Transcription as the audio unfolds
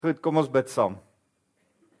Goed, kom ons bid saam.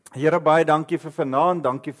 Here, baie dankie vir vanaand,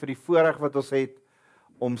 dankie vir die voorreg wat ons het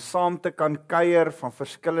om saam te kan kuier van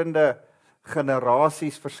verskillende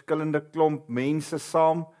generasies, verskillende klomp mense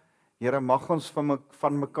saam. Here, mag ons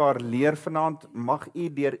van mekaar leer vanaand, mag U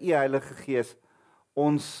deur U Heilige Gees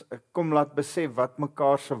ons kom laat besef wat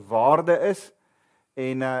mekaar se waarde is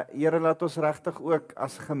en Here, laat ons regtig ook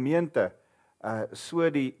as gemeente so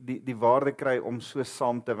die waarde kry om so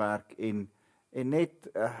saam te werk en net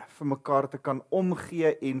vir mekaar te kan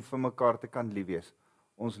omgee en vir mekaar te kan lief wees.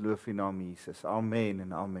 Ons loof U naam Jesus. Amen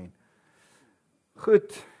en amen.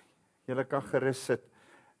 Goed, julle kan gerus sit.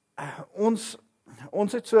 Ons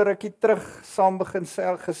het so rukkie terug saam begin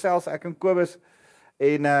gesels, ek en Kobus,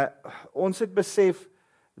 en ons het besef,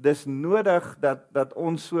 dis nodig dat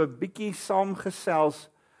ons so 'n bietjie saam gesels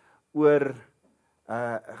oor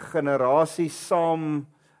generasies saam,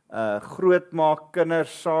 grootmaak,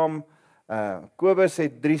 kinders saam. Kobus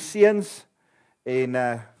het 3 seuns en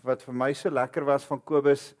wat vir my so lekker was van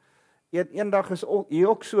Kobus, eendag is hier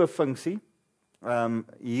ook so 'n funksie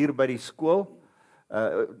hier by die skool.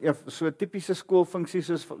 So 'n tipiese skoolfunksie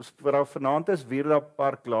soos wat vanaand is, Wierda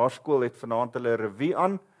Park Laerskool het vanaand hulle revue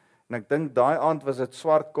aan en ek dink daai aand was dit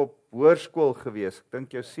Swartkop Hoërskool gewees. Ek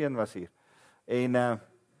dink jou seun was hier. En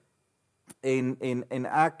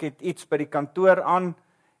ek het iets by die kantoor aan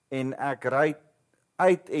en ek ry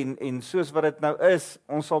uit en soos wat dit nou is,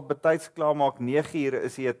 ons sal betyds klaar maak, 9:00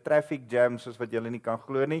 is hier 'n traffic jam soos wat julle nie kan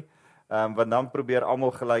glo nie, want dan probeer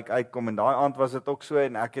almal gelyk uitkom en daai aand was dit ook so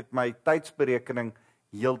en ek het my tydsberekening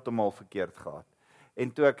heeltemal verkeerd gehad.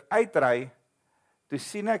 En toe ek uitry, toe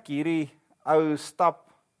sien ek hierdie ou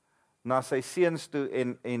stap na sy seuns toe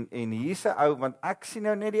en hier's 'n ou, want ek sien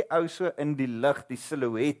nou net die ou so in die lig, die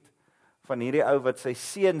silhouet van hierdie ou wat sy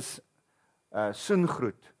seuns soen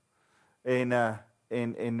groet.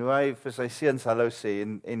 En hoe hy vir sy seuns hallo sê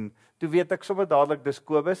en toe weet ek sommer dadelik dis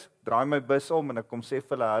Kobus, draai my bus om en ek kom sê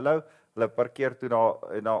vir hulle hallo, hulle parkeer toe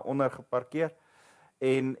daar onder geparkeer.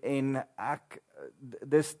 En ek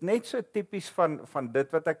dis net so tipies van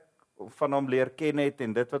dit wat ek van hom leer ken het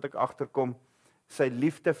en dit wat ek agterkom, sy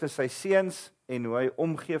liefde vir sy seuns en hoe hy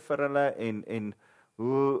omgee vir hulle en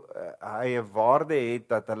hoe hy 'n waarde het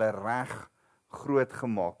dat hulle reg groot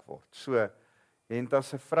gemaak word. So Henta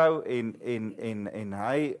se vrou en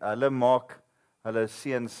hulle maak hulle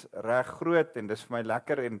seuns reg groot en dis vir my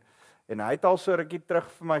lekker en hy het al so rukkie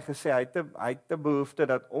terug vir my gesê hy het 'n behoefte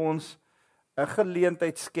dat ons 'n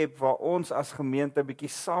geleentheid skep waar ons as gemeente bietjie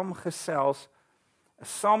saam gesels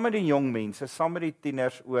saam met die jong mense, saam met die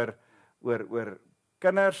tieners oor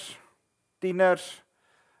kinders, tieners,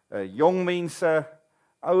 jong mense,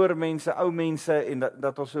 ouer mense, ou mense en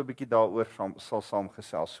dat ons so 'n bietjie daaroor sal saam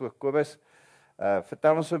gesels. So Kobus,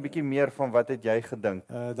 vertel ons so 'n bietjie meer van wat het jy gedink?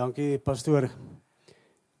 Dankie pastoor.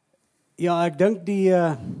 Ja, ek dink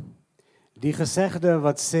die gesegde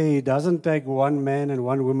wat sê it doesn't take one man and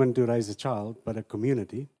one woman to raise a child, but a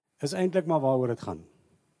community, is eintlik maar waaroor dit gaan.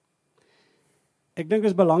 Ek dink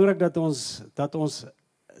is belangrik dat ons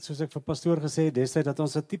soos ek vir pastoor gesê het destyds dat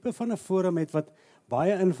ons 'n tipe van 'n forum het wat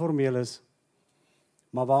baie informeel is,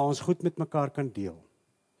 maar waar ons goed met mekaar kan deel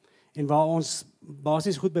en waar ons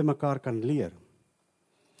basies goed by mekaar kan leer.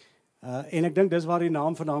 En ek dink dis waar die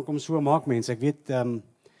naam vandaan kom, so maak mense. Ek weet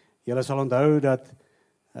julle sal onthou dat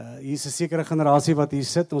hier is 'n sekere generasie wat hier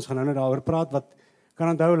sit. Ons gaan nou net daaroor praat wat kan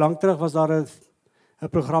onthou lank terug was daar 'n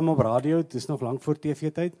program op radio, dis nog lank voor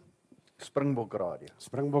TV tyd. Springbok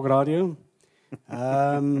Radio.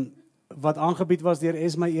 Wat aangebied was deur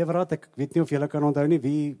Esma Everard. Ek weet nie of julle kan onthou nie.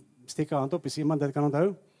 Wie steek 'n hand op? Is iemand dit kan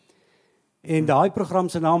onthou? En daai program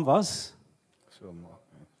se naam was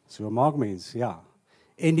So maak mens, ja.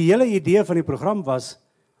 En die hele idee van die program was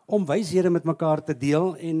om wyshede met mekaar te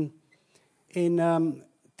deel en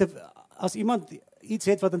as iemand iets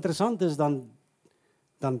het wat interessant is,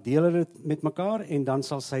 dan deel hulle dit met mekaar en dan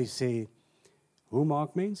sal sy sê, hoe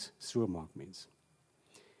maak mens? So maak mens.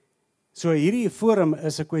 So hierdie forum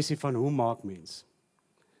is 'n kwessie van hoe maak mens?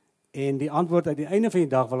 En die antwoord uit die einde van die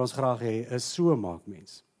dag wil ons graag hê, is so maak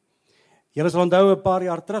mens. Julle sal onthou 'n paar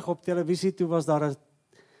jaar terug op televisie, toe was daar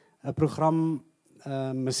 'n program,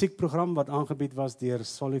 musiekprogram wat aangebied was deur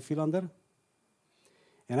Solly Philander.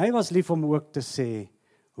 En hy was lief om ook te sê,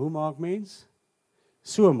 hoe maak mens?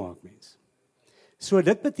 So maak mens. So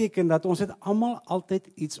dit beteken dat ons het almal altyd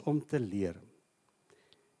iets om te leer.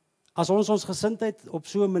 As ons gesindheid op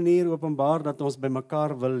so 'n manier openbaar dat ons by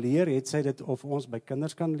mekaar wil leer, het sy dit of ons by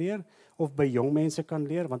kinders kan leer of by jong mense kan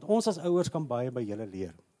leer, want ons as ouers kan baie by julle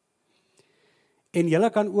leer. En julle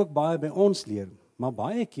kan ook baie by ons leer, maar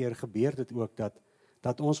baie keer gebeur dit ook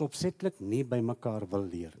dat ons opsetlik nie by mekaar wil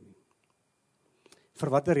leer nie. vir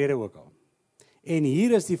watter rede ook al. En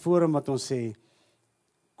hier is die forum wat ons sê,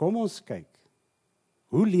 kom ons kyk,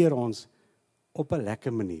 hoe leer ons op 'n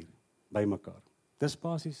lekker manier by mekaar. Dis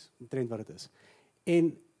basies omtrent wat dit is.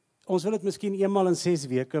 En ons wil dit miskien eenmal in 6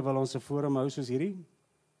 weke wil ons 'n forum hou soos hierdie.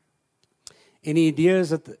 En die idee is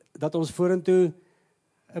dat ons vorentoe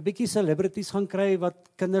 'n bietjie celebrities gaan kry wat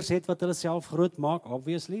kinders het wat hulle self groot maak,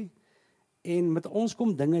 obviously. En met ons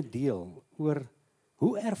kom dinge deel oor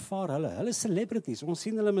hoe ervaar hulle celebrities. Ons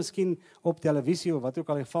sien hulle miskien op televisie of wat ook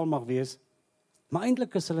al die geval mag wees, maar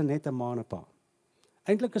eintlik is hulle net 'n ma en 'n pa.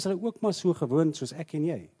 Eintlik is hulle ook maar so gewoon soos ek en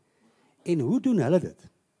jy. En hoe doen hulle dit?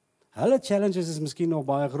 Hulle challenges is miskien nog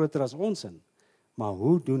baie groter as ons in, maar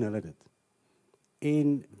hoe doen hulle dit?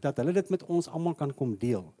 En dat hulle dit met ons almal kan kom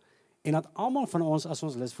deel. En dat almal van ons, as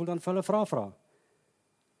ons lus voel, dan vir hulle vra.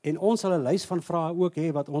 En ons sal 'n lys van vrae ook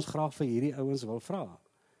hê wat ons graag vir hierdie ouens wil vra,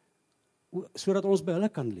 sodat ons by hulle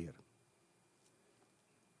kan leer.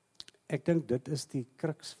 Ek dink dit is die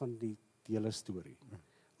kruks van die hele storie.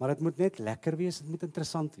 Maar dit moet net lekker wees, dit moet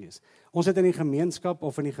interessant wees. Ons het in die gemeenskap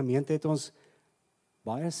of in die gemeente het ons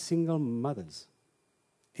baie single mothers,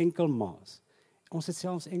 enkel ma's. Ons het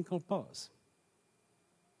selfs enkel pa's.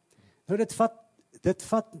 Nou dit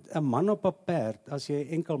vat 'n man op 'n perd as jy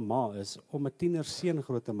enkel ma is om 'n tienerseun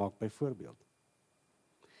groot te maak byvoorbeeld.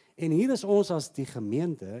 En hier is ons as die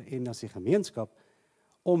gemeente en as die gemeenskap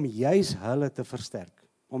om juis hulle te versterk,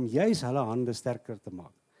 om juis hulle hande sterker te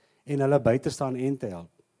maak en hulle by te staan en te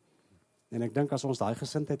help. En ek dink as ons daai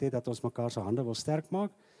gesindheid het dat ons mekaar se hande wil sterk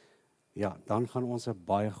maak, ja, dan gaan ons 'n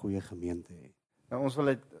baie goeie gemeente hê. Nou ons wil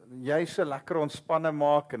dit juis so lekker ontspanne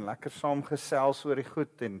maak en lekker saam gesels oor die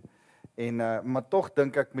goed en maar tog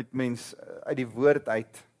dink ek met mens uit die woord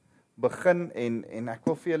uit begin en ek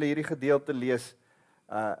wil vir julle hierdie gedeelte lees,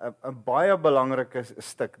 'n baie belangrike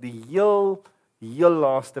stuk, die heel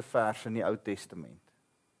laaste vers in die Ou Testament.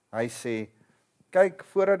 Hy sê, kyk,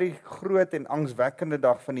 voordat die groot en angswekkende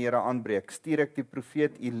dag van die Here aanbreek, stuur ek die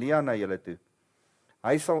profeet Elia na julle toe.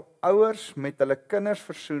 Hy sal ouers met hulle kinders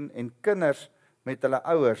versoen en kinders met hulle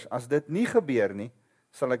ouers. As dit nie gebeur nie,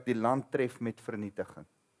 sal ek die land tref met vernietiging.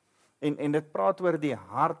 En dit praat oor die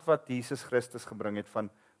hart wat Jesus Christus gebring het van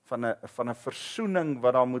 'n versoening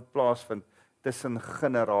wat daar moet plaasvind tussen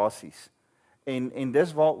generasies. En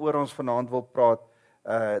dis waaroor ons vanaand wil praat.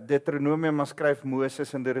 Deuteronomium skryf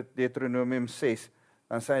Moses in Deuteronomium 6.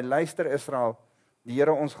 Dan sê hy, luister Israel, die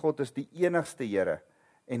Here ons God is die enigste Here.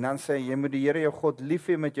 En dan sê hy, jy moet die Here jou God lief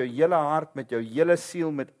hê met jou hele hart, met jou hele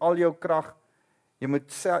siel, met al jou krag. Jy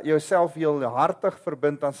moet jouself heel hartig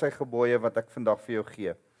verbind aan sy gebooie wat ek vandag vir jou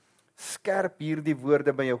gee. Skerp hierdie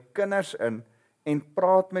woorde by jou kinders in en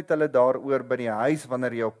praat met hulle daaroor by die huis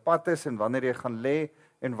wanneer jy op pad is en wanneer jy gaan lê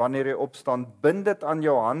en wanneer jy opstaan. Bind dit aan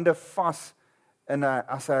jou hande vas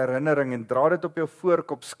as 'n herinnering en dra dit op jou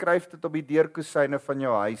voorkop, skryf dit op die deurkusyne van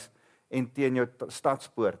jou huis en teen jou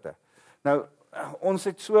stadspoorte. Nou, ons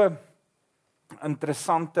het so 'n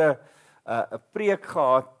interessante 'n preek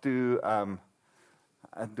gehad toe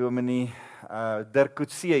Dominee Dirk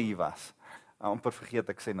Coetzee hier was. Amper vergeet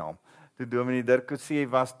ek sy naam. Toe Dominee Dirk Coetzee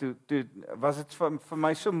was, toe was dit vir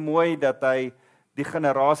my so mooi dat hy die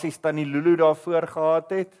generasies Tannie Lulu daarvoor gehad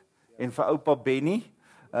het en vir oupa Benny.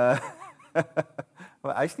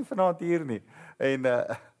 Maar hy's nie vanaand hier nie.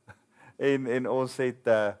 En ons het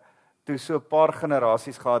toe so 'n paar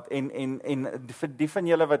generasies gehad en vir die van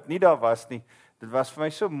julle wat nie daar was nie, dit was vir my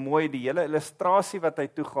so mooi die hele illustrasie wat hy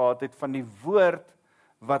toe gehad het van die woord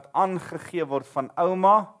wat aangegee word van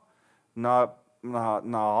ouma na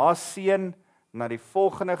haar seun, na die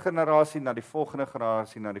volgende generasie, na die volgende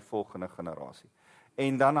generasie, na die volgende generasie.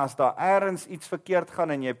 En dan as daar eers iets verkeerd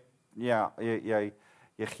gaan en jy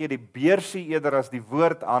gee die beursie eerder as die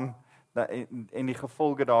woord aan en die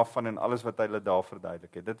gevolge daarvan en alles wat hulle daar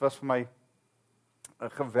verduidelik het. Dit was vir my 'n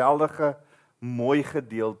geweldige mooi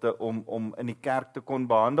gedeelte om in die kerk te kon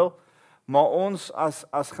behandel. Maar ons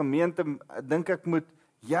as gemeente dink ek moet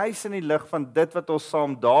juis in die lig van dit wat ons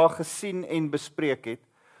saam daar gesien en bespreek het,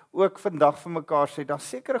 ook vandag vir mekaar sê, daar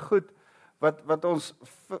sekere goed wat ons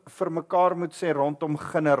vir mekaar moet sê rondom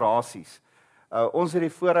generasies. Ons het die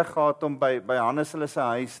voorreg gehad om by Hannes hulle se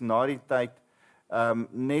huis na die tyd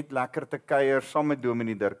net lekker te kuier saam met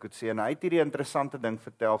Dominee Dirk Coetzee. En hy het hierdie interessante ding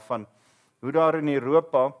vertel van hoe daar in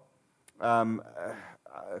Europa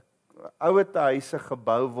ouete huise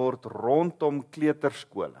gebou word rondom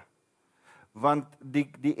kleuterskole. Want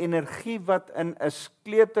die energie wat in 'n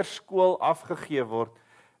kleuterskool afgegee word,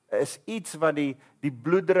 is iets wat die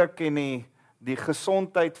bloeddruk en die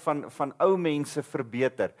gesondheid van ou mense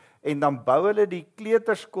verbeter. En dan bou hulle die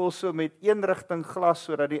kleuterskool so met eenrigting glas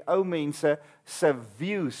sodat die ou mense se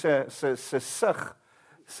view, se sig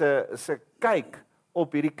se kyk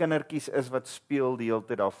op hierdie kindertjies is wat speel die hele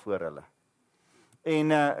tyd daar voor hulle.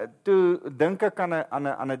 En toe dink ek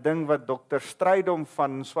aan 'n ding wat Dr. Strydom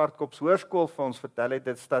van Swartkops Hoërskool vir ons vertel het,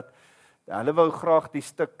 dit is dat hulle wou graag die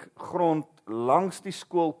stuk grond langs die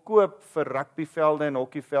skool koop vir rugbyvelde en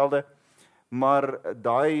hokkievelde, maar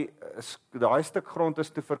daai stuk grond is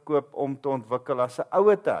te verkoop om te ontwikkel as 'n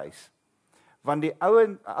ouetehuis. Want die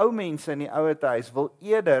ou mense in die ouetehuis wil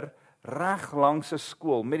eerder reg langs 'n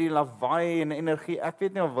skool met die lawaai en energie. Ek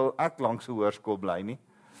weet nie of wil ek langs 'n hoërskool bly nie.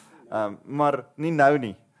 Maar nie nou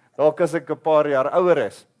nie. Dalk as ek 'n paar jaar ouer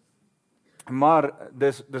is. Maar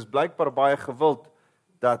dis blykbaar baie gewild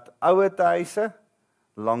dat ouetehuise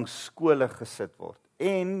langs skole gesit word.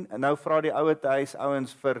 En nou vra die ouetehuis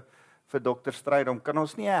ouens vir Dr. Strydom, kan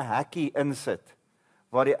ons nie 'n hekkie insit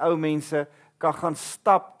waar die ou mense kan gaan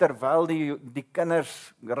stap terwyl die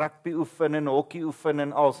kinders rugby oefen en hokkie oefen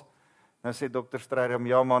en als. Nou sê Dr. Strydom,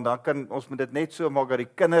 ja man, dan kan ons moet dit net so maak dat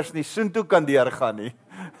die kinders nie soontoe kan deurgaan nie.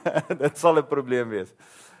 Dit sal 'n probleem wees.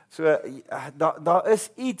 So daar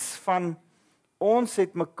is iets van ons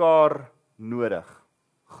het mekaar nodig.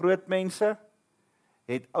 Groot mense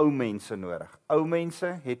het ou mense nodig. Ou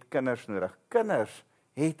mense het kinders nodig. Kinders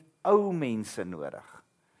het ou mense nodig.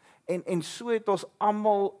 En so het ons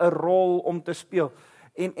almal 'n rol om te speel.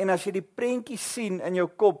 En as jy die prentjie sien in jou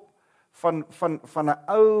kop van 'n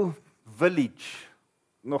ou village,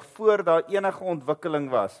 nog voor daar enige ontwikkeling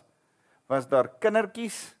was daar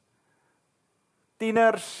kindertjies,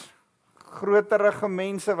 tieners, groterige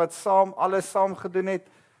mense wat alles saam gedoen het,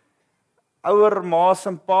 ouer ma's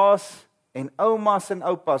en pa's en oumas en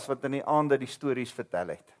oupas wat in die aande die stories vertel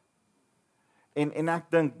het. En ek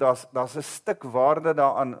dink daar's 'n stuk waarde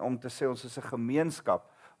daaraan om te sê ons is 'n gemeenskap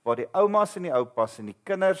waar die oumas en die oupas en die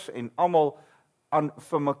kinders en almal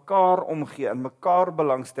vir mekaar omgee, in mekaar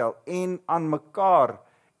belangstel en aan mekaar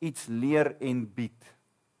iets leer en bied.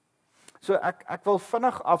 So ek wil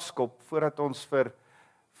vinnig afskop voordat ons vir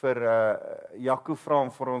Jaco vra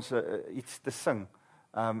om vir ons iets te sing.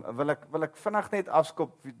 Wil ek vinnig net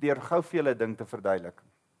afskop deur gou vir julle 'n ding te verduidelik.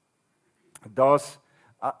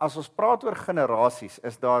 As ons praat oor generasies,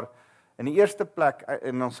 is daar in die eerste plek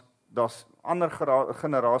en daar's ander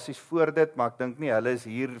generasies voor dit, maar ek dink nie hulle is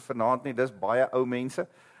hier vanaand nie, dis baie ou mense.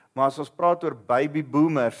 Maar as ons praat oor baby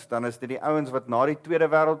boomers, dan is dit die ouens wat na die Tweede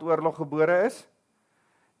Wêreldoorlog gebore is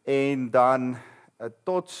en dan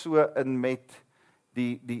tot so in met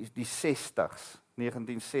die 60s,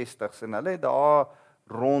 1960s en hulle het daar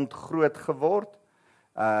rond groot geword.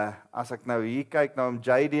 As ek nou hier kyk na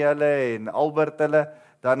JD hulle en Albert hulle,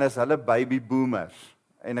 dan is hulle baby boomers.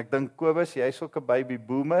 En ek dink Kobus, jy's ook 'n baby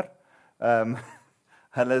boomer.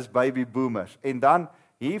 Hulle is baby boomers. En dan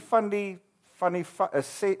hier van die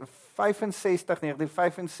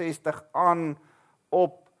 1965 aan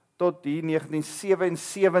op tot hier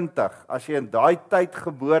 1977, as jy in daai tyd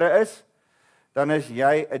gebore is, dan is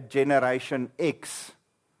jy 'n Generation X.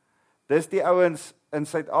 Dis die ouens in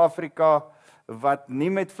Suid-Afrika wat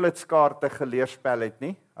nie met flitskaarte geleer spel het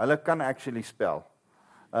nie. Hulle kan actually spel.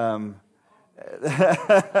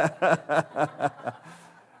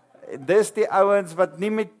 Dis die ouens wat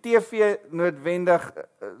nie met TV noodwendig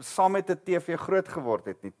saam met 'n TV groot geword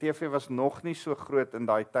het nie. TV was nog nie so groot in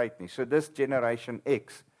daai tyd nie. So dis Generation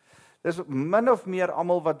X. Dis min of meer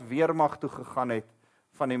almal wat weermag toe gegaan het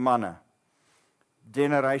van die manne.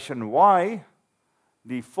 Generation Y,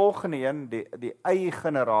 die volgende een, die eie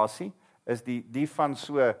generasie, is die van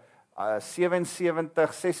so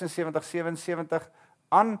 76, 76, 77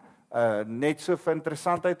 aan. Net so vir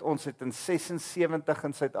interessantheid, ons het in 76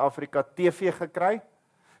 in Suid-Afrika TV gekry.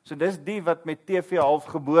 So dis die wat met TV half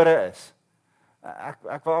gebore is.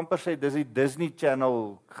 Ek wil amper sê dis die Disney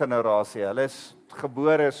Channel generasie. Hulle is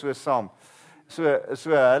gebore so saam. So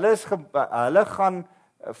hulle gaan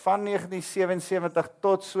van 1977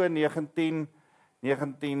 tot so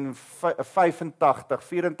 1985,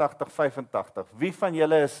 84, 85. Wie van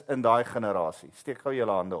julle is in daai generasie? Steek gou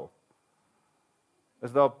julle hande op.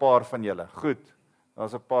 Is daar 'n paar van julle? Goed.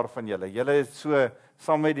 Daar's 'n paar van julle. Julle is so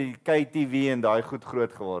saam met die KTV en daai goed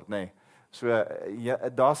groot geword, nê. Nee. So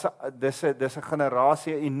dis 'n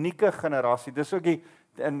generasie, 'n unieke generasie. Dis ook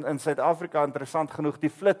in Suid-Afrika interessant genoeg die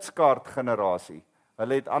flitskaart generasie.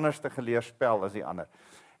 Hulle het anders te geleer spel as die ander.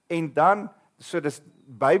 En dan so dis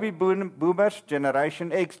baby boomers,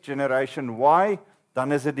 Generation X, Generation Y,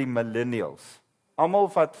 dan is dit die millennials.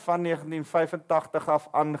 Almal wat van 1985 af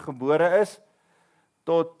aan gebore is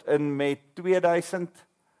tot in met 2000,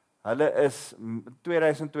 hulle is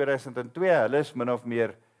 2002, hulle is min of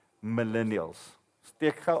meer millennials.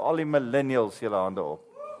 Steek gou al die millennials julle hande op.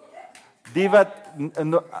 Die wat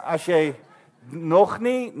as jy Nog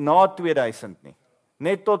nie na 2000 nie.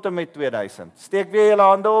 Net tot en met 2000. Steek weer julle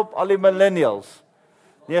hande op, al die millennials.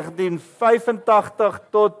 1985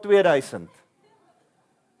 tot 2000.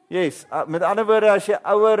 Yes, met ander woorde, as jy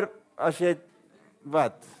ouer, as jy,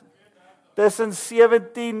 wat? Tussen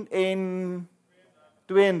 17 en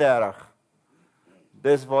 32.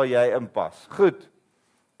 Dis waar jy inpas. Goed.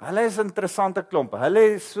 Hulle is 'n interessante klomp.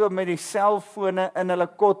 Hulle is so met die selfone in hulle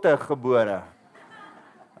kotte gebore.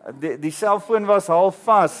 Die selfoon was half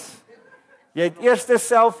vas. Jy het eers 'n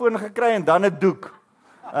selfoon gekry en dan 'n doek.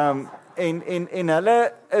 En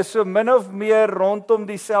hulle is so min of meer rondom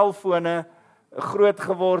die selfone groot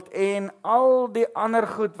geword en al die ander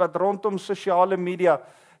goed wat rondom sosiale media.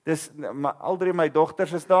 Dis al drie my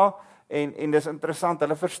dogters is daar en dis interessant.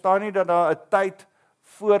 Hulle verstaan nie dat daar 'n tyd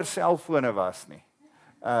voor selfone was nie.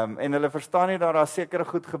 En hulle verstaan nie dat daar sekere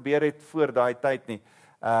goed gebeur het voor daai tyd nie.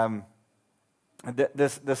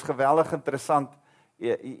 Dis geweldig interessant.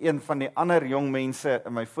 Een van die ander jong mense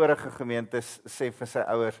in my vorige gemeente sê vir sy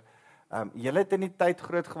ouers, julle het in die tyd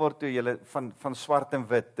groot geword toe julle van swart en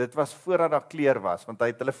wit. Dit was voordat daar kleur was, want hy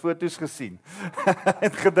het hulle foto's gesien.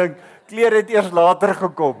 Het gedink kleur het eers later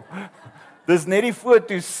gekom. Dis net die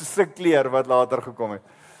foto's se kleur wat later gekom het.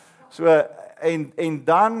 So en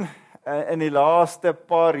dan in die laaste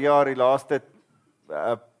paar jaar, die laaste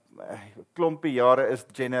klompie jare is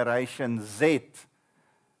Generation Z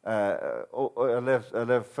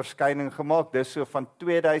hulle verskyning gemaak. Dis so van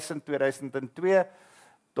 2000, 2002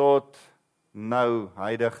 tot nou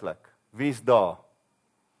huidiglik. Wie's daar?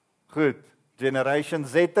 Goed, Generation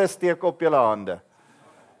Z steek op julle hande.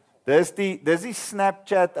 Dis die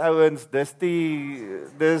Snapchat ouens, dis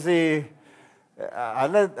die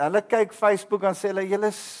hulle kyk Facebook en sê julle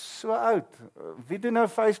is so oud. Wie doen nou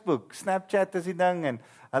Facebook? Snapchat is die ding en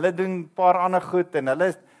hulle doen 'n paar ander goed en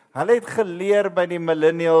hulle het geleer by die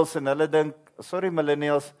millennials en hulle dink, sorry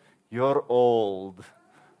millennials, you're old.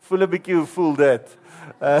 Voel 'n bietjie hoe voel dit?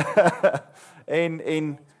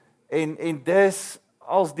 En dis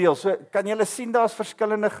als deel. So kan julle sien daar's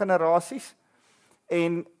verskillende generasies.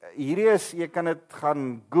 En hierdie is, jy kan dit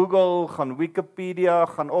gaan Google, gaan Wikipedia,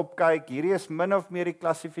 gaan opkyk. Hierdie is min of meer die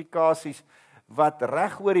klassifikasies wat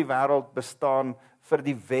reg oor die wêreld bestaan vir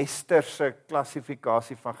die westerse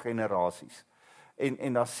klassifikasie van generasies.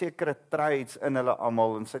 En daar's sekere traits in hulle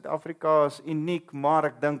almal. In Suid-Afrika is uniek, maar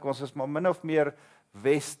ek dink ons is maar min of meer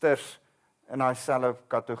westers in daai selfe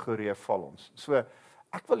kategorie val ons. So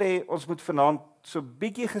ek wil hê ons moet vanaand so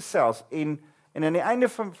bietjie gesels en aan die einde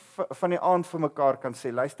van die aand vir mekaar kan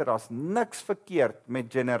sê, luister, daar's niks verkeerd met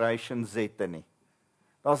Generation Z nie.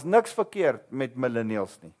 Daar's niks verkeerd met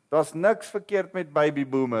millennials nie. Daar's niks verkeerd met baby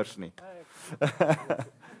boomers nie.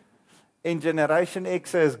 En Generation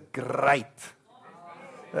X is great.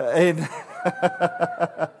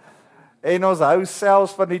 En ons hou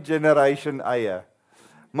selfs van die Generation Y.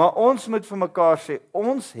 Maar ons moet vir mekaar sê,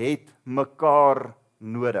 ons het mekaar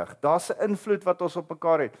nodig. Daar's 'n invloed wat ons op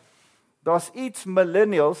mekaar het. Daar's iets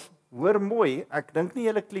millennials, hoor mooi, ek dink nie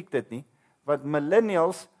julle klik dit nie, wat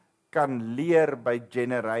millennials kan leer by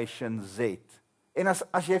Generation Z. En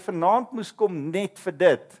as jy vanaand moes kom net vir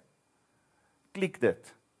dit, klik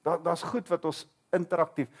dit. Daar's goed wat ons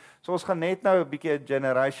interaktief. So ons gaan net nou 'n bietjie 'n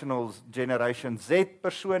Generation Z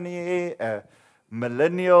persoon hê, 'n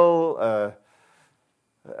millennial,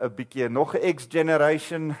 'n bietjie nog 'n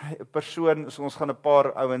X-generation persoon. So ons gaan 'n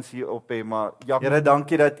paar ouens hier op hê, maar ja, Here,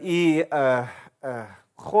 dankie dat U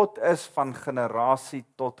God is van generasie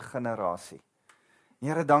tot generasie.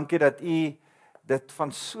 Here, dankie dat U dit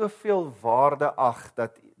van soveel waarde ag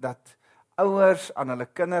dat ouers aan hulle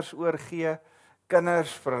kinders oorgee,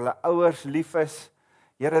 kinders vir hulle ouers lief is.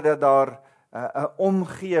 Here, dat daar 'n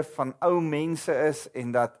omgee van ou mense is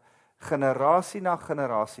en dat generasie na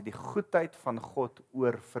generasie die goedheid van God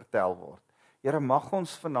oorvertel word. Here, mag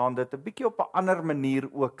ons vanaand dit 'n bietjie op 'n ander manier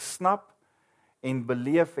ook snap en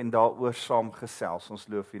beleef en daaroor saam gesels. Ons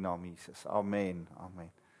loof U naam Jesus. Amen.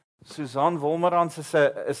 Amen. Susan Wolmerans is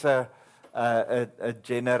 'n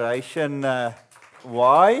Generation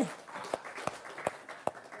Y.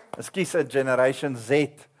 Ekskuus, 'n Generation Z.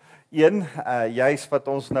 Juis wat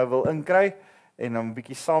ons nou wil inkry en om 'n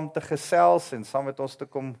bietjie saam te gesels en saam met ons te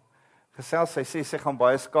kom gesels. Sy sê sy gaan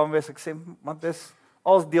baie skaam wees. Ek sê, maar dis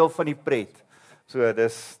als deel van die pret. So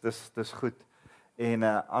dis goed. En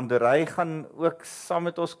Andrei gaan ook saam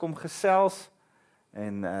met ons kom gesels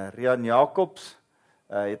en Rian Jacobs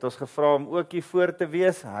het ons gevra om ook hier voor te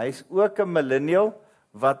wees. Hy's ook 'n millennial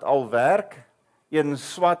wat al werk. Een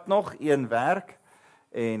swat nog, een werk.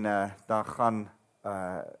 En dan gaan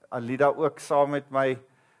Alida ook saam met my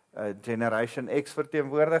Generation X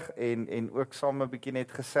verteenwoordig en ook saam 'n bietjie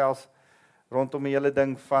net gesels rondom die hele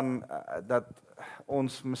ding van dat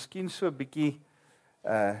ons miskien so 'n bietjie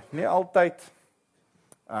nie altyd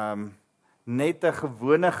net 'n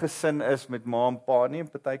gewone gesin is met ma en pa nie, en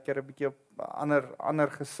partykeer 'n bietjie op ander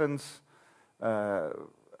gesins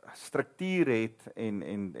struktuur het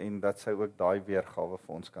en dat sy ook daai weergawe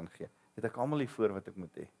vir ons kan gee. Het ek almal hier voor wat ek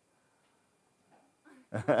moet hê?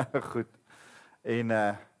 Goed.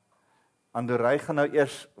 En Andorey gaan nou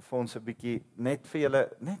eers vir ons 'n bietjie net vir julle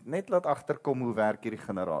net laat agterkom hoe werk hierdie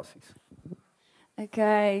generasies.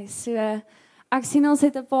 Okay, so ek sien ons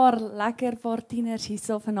het 'n paar tieners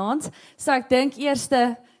hierso vanaand. So ek dink eers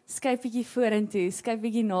skuif bietjie vorentoe, skuif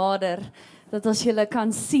bietjie nader dat ons julle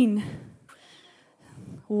kan sien.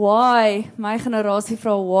 Why? My generasie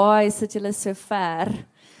vra why sit julle so ver?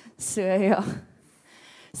 So ja.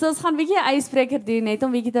 So ons gaan 'n bietjie 'n ysbreker doen net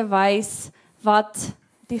om bietjie te wys wat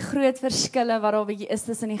die groot verskille wat daar bietjie is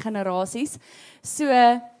tussen die generasies. So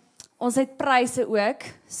ons het pryse ook.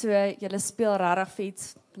 So julle speel regtig vir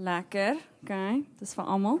iets lekker. Okay, dis vir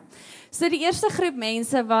almal. So die eerste groep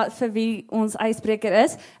mense wat vir wie ons ysbreker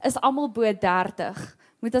is almal bo 30.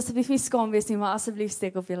 Moet asseblief nie skaam wees nie, maar asseblief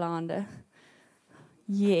steek op julle hande.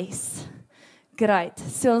 Yes. Great.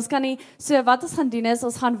 So wat ons gaan doen is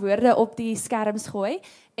ons gaan woorde op die skerms gooi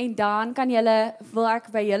en dan wil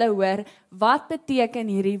ek by julle hoor wat beteken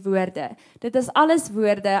hierdie woorde. Dit is alles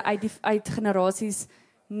woorde uit generasies,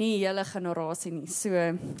 nie julle generasie nie.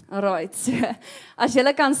 So, alright. So as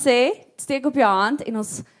julle kan sê, steek op jou hand en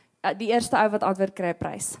ons die eerste ou wat antwoord kry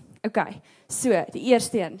prys. Okay. So, die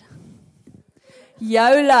eerste een.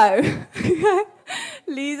 YOLO.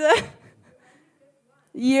 Lise.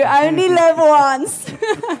 You only live once.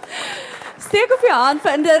 Steek op jou hand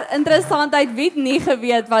vir interessantheid, wie het nie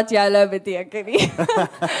geweet wat YOLO beteken nie.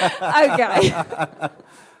 Okay.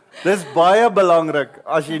 Dis baie belangrik,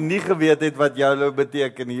 as jy nie geweet het wat YOLO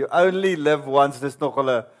beteken nie. You only live once, dis nog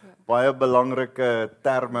 'n baie belangrike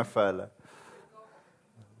terme vir hulle.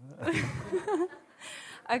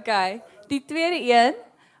 Okay, die tweede een,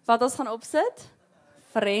 wat ons gaan opsit?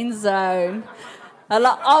 Friendzone. Hulle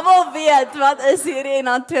almal weet wat is hierdie en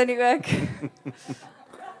Antonie ook.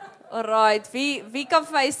 Alright, wie kan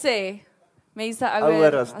vir my sê? Mense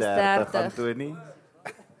ouer as 30. Antonie.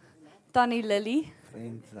 Tannie Lily.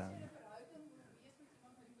 Friendzone.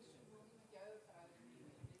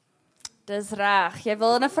 Dis reg. Jy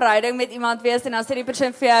wil in 'n verhouding met iemand wees en dan sê die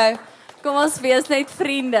persoon vir jou, kom ons wees net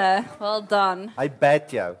vriende. Well done. Hy bat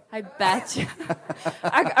jou. Hy bat jou.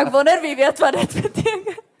 Ek wonder wie weet wat dit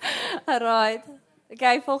beteken. Alright.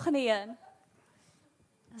 Okay, volgende een.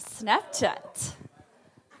 Snapchat.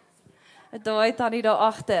 Daai tannie daar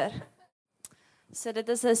agter. So dit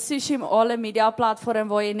is 'n sosiale media platform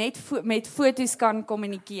waar jy net met foto's kan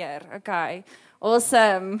kommunikeer. Okay.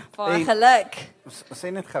 Awesome. Baie geluk. Sê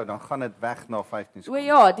net gou, dan gaan dit weg na 15 sekondes. O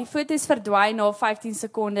ja, die foto's verdwyn na 15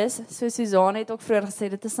 sekondes. So Suzanne het ook vroeër gesê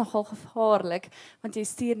dit is nogal gevaarlik want jy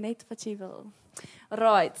stuur net wat jy wil.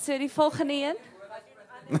 Right, so die volgende een.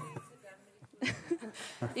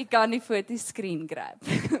 Ek kan nie foto's screen grab.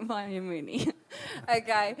 Maar jy moet nie.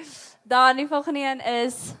 Okay. Dan die volgende een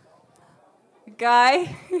is guy.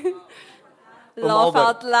 Laugh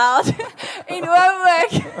out loud. En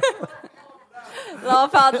ook.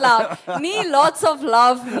 Laugh out loud. Nie lots of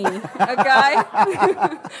love nie. Okay.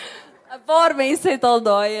 'n Paar mense het al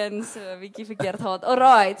daai en so 'n bietjie verkeerd gehad.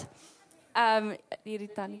 Alright.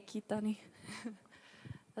 Hierdie tannie.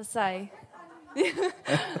 Wat sê?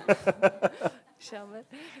 Jammer.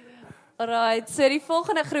 Alright, so die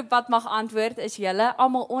volgende groep wat mag antwoord is julle,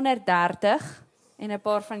 almal onder 30 en 'n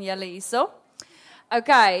paar van julle hierso.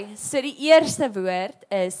 Okay, so die eerste woord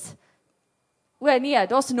is nee,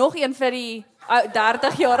 daar's nog een vir die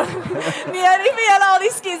 30 jaar. Nee, nie vir julle al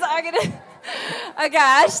die skies ek.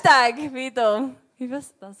 Okay, hashtag Vito. Wie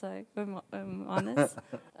was dat sê? Honest.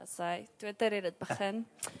 Dat sê Twitter het dit begin.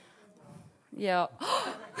 Ja.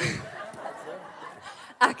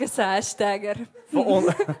 Ek is 'n hashtagger.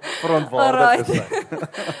 Verontwaardig is hy.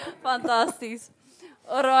 Fantasties.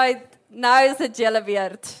 Alright, nou is dit julle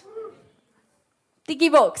beurt.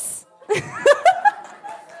 Tikkie box.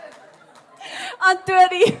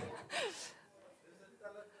 Antonie.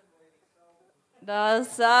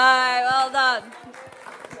 Dis hy, well done.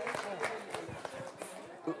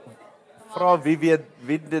 Vra wie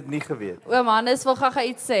dit nie geweet. Oom Hannes wil gou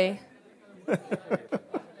iets sê.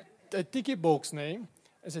 'n Tikkie box, nee,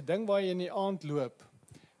 is 'n ding waar jy in die aand loop.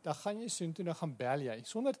 Dan gaan jy soontoe en dan gaan bel jy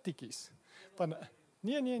sonder tikkies. Van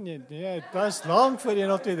nee, dit is lank voor jy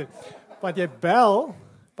nog weet. Want jy bel,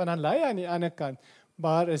 want dan lei jy aan die ander kant.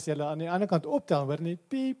 Maar as jy aan die ander kant optel, hoor net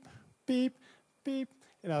piep, piep, piep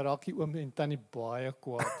en dan raak die oom en tannie baie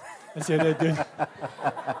kwaad. as jy dit doen.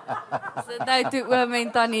 Sit nou toe oom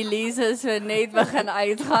en tannie Lise so net begin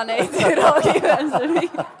uitgaan het die radio so.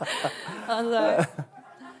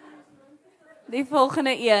 Die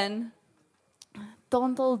volgende een.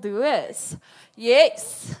 Tonteldoos.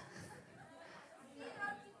 Yes.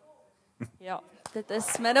 Ja, dit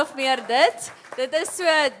is min of meer dit. Dit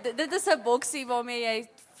is 'n boksie waarmee jy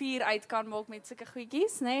 4 uit kan maak met sulke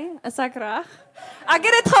goedjies, né? Nee? Is ek reg? Ek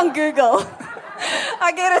het dit gaan Google.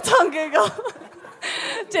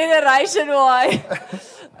 Generation Y.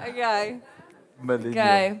 Okay.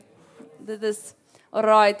 Okay. Dit is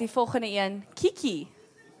alright, die volgende een. Kiki.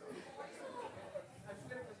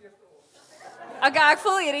 Okay, ek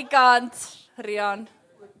voel hierdie kant, Rian.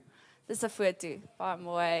 Dis 'n foto. Baie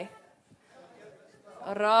mooi.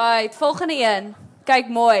 Alright, volgende een. Kyk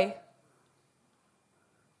mooi.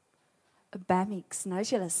 'n Bamix, nou is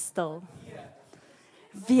julle stil.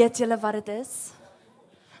 Weet julle wat dit is?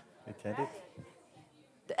 Weet jy dit?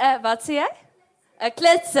 Wat sê jy? 'n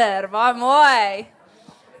Klitser, baie mooi.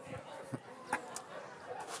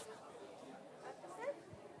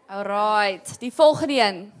 Alright, die volgende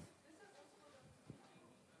een.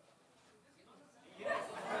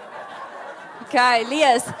 Okay,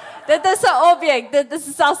 lees. Dit is 'n objek, dit is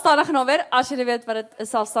 'n selfstandige naamwoord, as jy weet wat dit 'n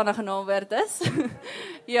selfstandige naamwoord is.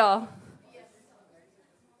 Ja.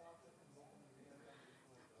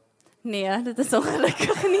 Nee, dit is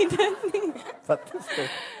ongelukkig nie dit nie. Wat is dit?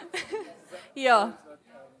 Ja.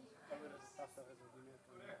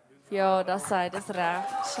 Ja, dis reg.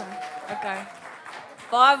 So, okay.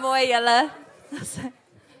 Baie mooi julle.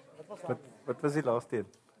 Wat was die laaste een?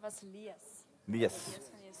 Was lees. Lees.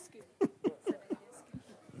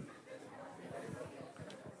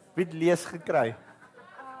 Wie het lees gekry?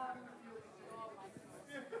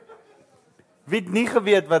 Wie het nie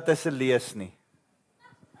geweet wat is 'n lees nie?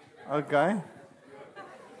 Okay.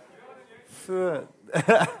 So.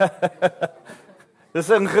 Dis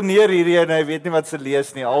 'n ingenieur hierdie en hy weet nie wat se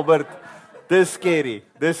lees nie. Albert, dis scary.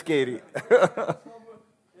 Dis scary. Kan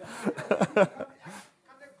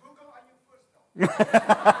ek Google aan jou voorstel?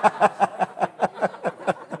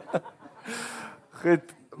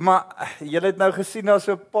 Goed, maar julle het nou gesien daar's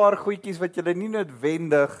so 'n paar goedjies wat julle nie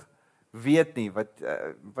noodwendig weet nie,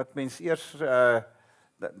 wat mense eers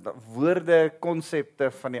woorde,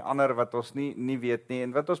 konsepte van die ander wat ons nie weet nie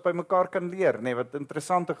en wat ons by mekaar kan leer, nê, wat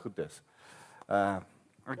interessante goed is.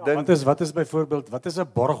 Ek dink wat is byvoorbeeld, wat is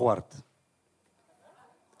 'n borgward?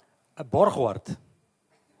 'n Borgward.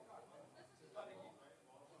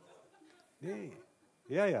 Nee.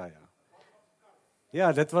 Ja.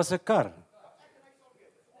 Ja, dit was 'n kar.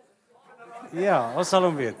 Ja, ons sal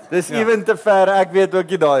hom weet. Dis ewen te ver, ek weet ook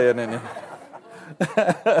nie daai ene nie.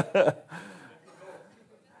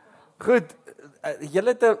 Goed, julle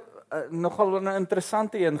het nogal 'n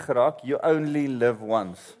interessante een geraak, you only live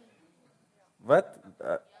once. Wat?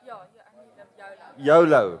 Ja,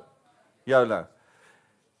 YOLO.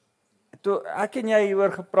 Toe ek en jy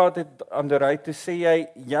hieroor gepraat het, Andrei, toe sê jy,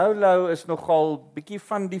 YOLO is nogal bietjie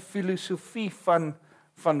van die filosofie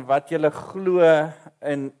van wat julle glo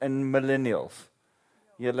in millennials.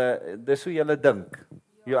 Dis hoe julle dink.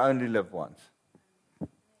 You only live once.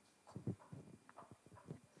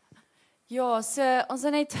 Ja, so ons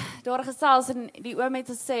het net daar gesels en die oom het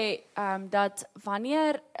gesê dat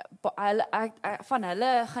wanneer van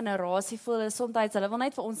hulle generasie voel hulle soms hulle wil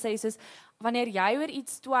net vir ons sê soos wanneer jy oor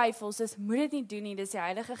iets twyfel, soos moet dit nie doen nie, dis die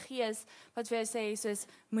Heilige Gees wat vir jou sê soos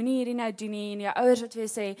moenie hierdie nou doen nie en jou ouers wat vir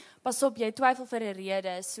jou sê pas op jy twyfel vir 'n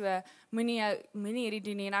rede, so moenie hierdie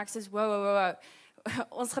doen nie en ek sê wow.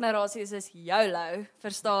 Ons generasie is YOLO,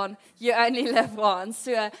 verstaan? You only live once.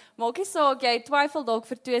 So, maak nie saak, jy twyfel dalk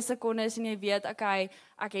vir 2 sekondes en jy weet, okay,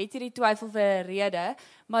 ek het hierdie twyfel vir 'n rede,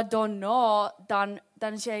 maar daarna, dan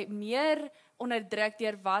is jy meer onderdruk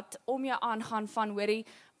deur wat om jou aangaan van, hoorie,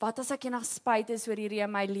 wat as ek eendag spyt is oor hierdie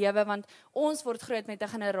in my lewe, want ons word groot met 'n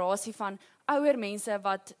generasie van ouer mense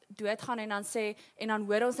wat doodgaan en dan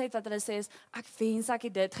hoor ons net wat hulle sê is, ek wens ek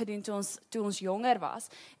het dit gedoen toe ons jonger was,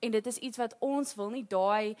 en dit is iets wat ons wil nie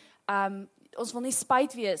ons wil nie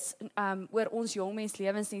spyt wees oor ons jongmens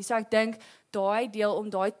lewens nie, so ek dink, daai deel om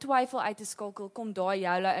daai twyfel uit te skakel, kom daai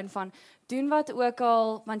YOLO in van, doen wat ook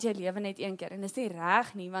al, want jy lewe net een keer, en dis nie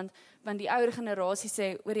reg nie, want die ouer generasie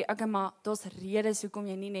sê, okay, maar daar's redes hoekom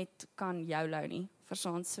jy nie net kan YOLO nie,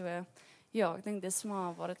 verstaan, so, ja, ek dink dis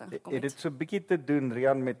maar waar dit aangekom het. Het dit so 'n bietjie te doen,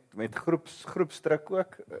 Rian, met groepsdruk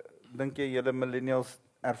ook? Dink jy julle millennials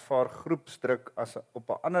ervaar groepsdruk op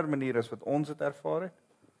 'n ander manier as wat ons dit ervaar het?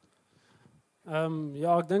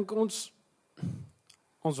 Ja, ek dink ons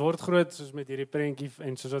word groot soos met hierdie prentjie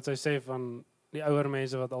en soos wat sy sê van die ouer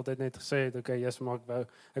mense wat altyd net gesê het, okay, yes, maar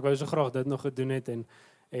ek wou so graag dit nog gedoen het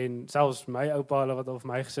en selfs my oupa hulle wat al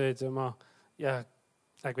vir my gesê het, so maar ja,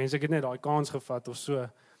 ek wens ek het net daai kans gevat of so.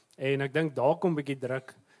 En ek dink daar kom 'n bietjie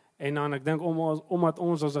druk. En dan ek dink omdat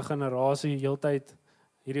ons as 'n generasie heeltyd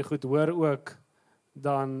hierdie goed hoor ook,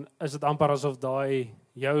 dan is dit amper asof daai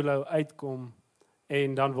YOLO uitkom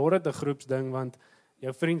en dan word dit 'n groepsding want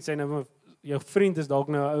jou vriend sê nou jou vriend is dalk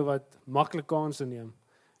nou 'n ou wat maklik kansse neem.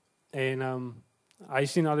 En hy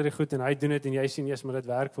sien al hierdie goed en hy doen dit en jy sien jy's maar dit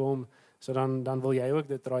werk vir hom. So dan wil jy ook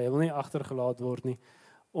dit draai. Jy wil nie agtergelaat word nie.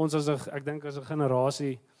 Ons ek dink as 'n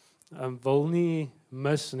generasie wil nie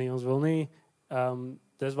mis nie. Ons wil nie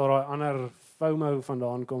dis waar daai ander FOMO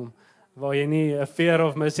vandaan kom waar jy nie a fear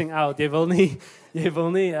of missing out. Jy wil nie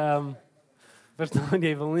verstaan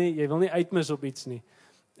jy wil nie uitmis op iets nie.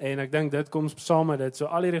 En ek dink dit kom saam met dit. So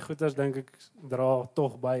al hierdie goeters dink ek dra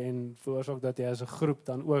tog by en veroorsaak dat jy as 'n groep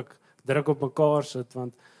dan ook druk op mekaar sit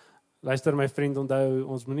want luister my vriend, onthou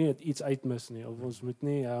ons moet nie iets uitmis nie of ons moet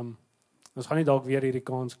nie ons gaan nie dalk weer hierdie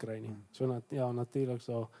kans kry nie. So natuurlik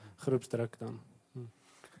so groepsdruk dan.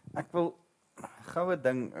 Ek wil goue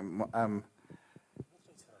ding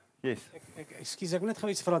yes. Ekskuus, ek wil net gou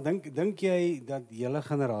iets vra. Dink jy dat julle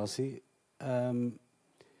generasie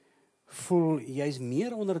voel jy's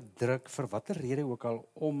meer onder druk vir watter rede ook al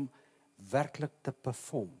om werklik te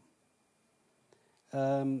perform?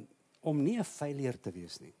 Om nie 'n failure te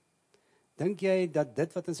wees nie. Dink jy dat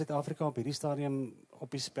dit wat in Suid-Afrika op hierdie stadium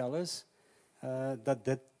op die spel is, dat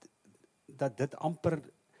dit amper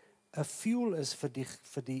 'n fuel is vir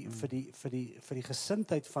die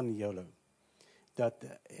gesindheid van YOLO? Dat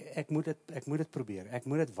ek moet dit probeer, ek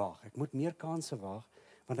moet dit waag, ek moet meer kansse waag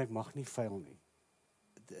want ek mag nie fail nie.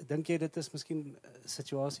 Dink jy dit is miskien 'n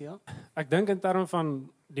situasie ja? Ek dink in terme van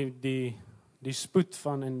die spoed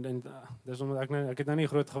van en dis omdat ek het nou nie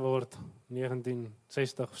groot geword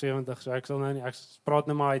 1960 of 70 so ek praat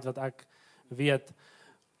nou maar uit wat ek weet.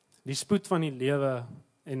 Die spoed van die lewe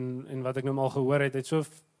en wat ek nou al gehoor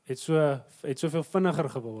het soveel vinniger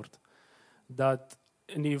geword dat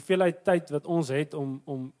in die hoeveelheid tyd wat ons het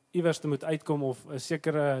om iewers te moet uitkom of 'n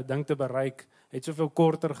sekere ding te bereik, het soveel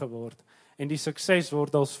korter geword. En die sukses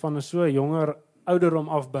word als van 'n so jonger ouderdom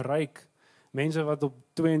af bereik. Mense wat op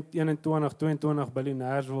 21, 22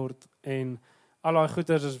 biljoenêrs word en al daai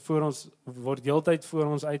goeders is voor ons word heeltyd voor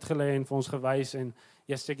ons uitgelê en vir ons gewys en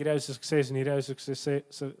jy seker jy sukses en hierdie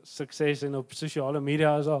sukses en op sosiale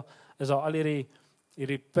media is al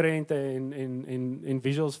hierdie prente en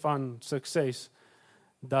visuals van sukses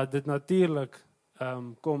dat dit natuurlik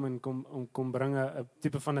kom bring 'n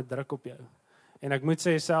tipe van 'n druk op jou. En ek moet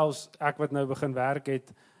sê selfs ek wat nou begin werk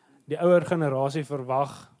het, die ouer generasie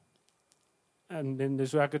verwag en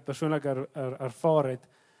dis hoe ek dit persoonlik ervaar het,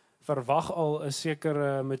 verwag al 'n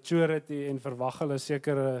sekere maturity en verwag hulle 'n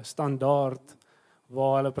sekere standaard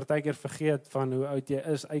waar hulle partykeer vergeet van hoe oud jy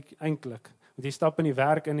is eintlik. Want jy stap in die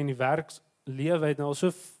werk in en die werkslewe het nou al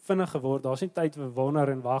so vinnig geword, daar's nie tyd vir wonder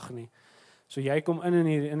en wag nie. So jy kom in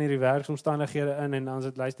hierdie werksomstandighede in en dan is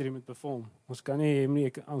dit luister jy moet perform. Ons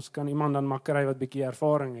kan iemand dan maar kry wat bietjie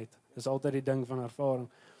ervaring het. Dis altyd die ding van ervaring.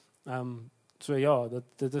 So ja,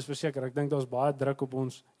 dit is verseker. Ek dink daar's baie druk op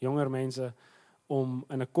ons jonger mense om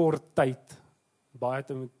in 'n kort tyd baie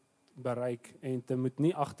te moet bereik en te moet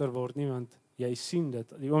nie agter word nie want jy sien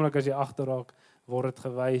dit. Die oomblik as jy agterraak, word dit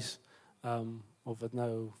gewys of dit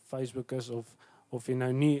nou Facebook is of jy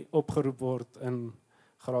nou nie opgeroep word in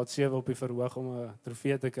graad 7 op die verhoog om 'n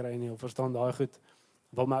trofee te kry nie, of verstaan daai goed.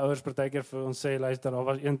 Wat my ouers partykeer vir ons sê, luister, daar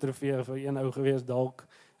was een trofee vir een ou gewees dalk.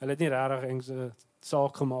 Hulle het nie regtig 'n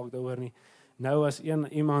saak gemaak daaroor nie. Nou as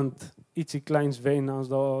iemand ietsie kleins wen, dan is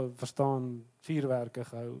daar verstaan vuurwerke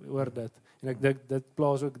gehou oor dit. En ek dink dit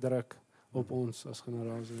plaas ook druk op ons as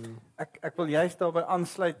generasie. Ek wil juist daarbey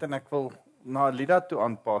aansluit en ek wil na Lida toe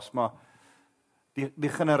aanpas, maar die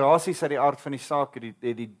generasies uit die aard van die saak,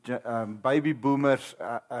 die baby boomers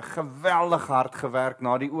geweldig hard gewerk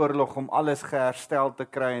na die oorlog om alles geherstel te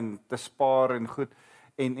kry en te spaar en goed.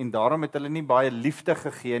 En daarom het hulle nie baie liefde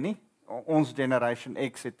gegee nie. Ons Generation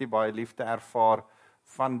X het nie baie liefde ervaar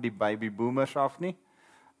van die baby boomers af nie.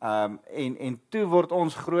 En toe word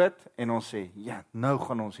ons groot en ons sê, ja, nou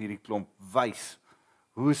gaan ons hierdie klomp wys.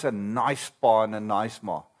 Hoe's 'n nice pa en 'n nice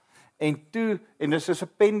ma? En dis soos 'n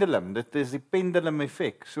pendulum, dit is die pendulum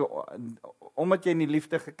effek. So omdat jy nie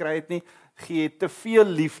liefde gekry het nie, gee jy te veel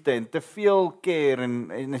liefde en te veel care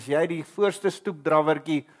en as jy die voorste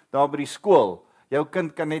stoepdrawertjie daar by die skool, jou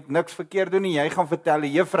kind kan net niks verkeerd doen nie, jy gaan vertel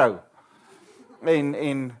die juffrou.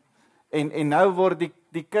 En nou word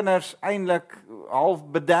die kinders eintlik half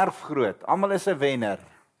bederf groot. Almal is 'n wenner.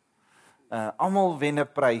 Almal wen 'n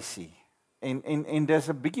prysie. En dis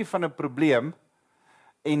 'n bietjie van 'n probleem.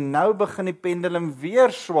 En nou begin die pendulum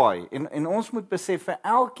weer swaai. En ons moet besef vir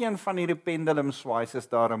elkeen van hierdie pendulum swaai is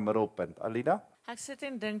daar 'n middelpunt. Alida? Ek sit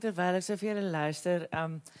en dink terwyl ek so vir julle luister,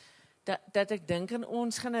 dat ek dink in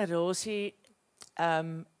ons generasie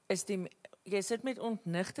is jy sit met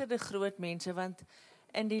ontnigterde groot mense, want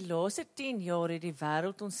in die laaste 10 jaar het die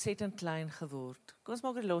wêreld ontsettend klein geword. Kom ons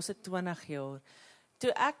maak die laaste 20 jaar.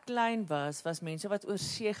 Toe ek klein was mense wat oor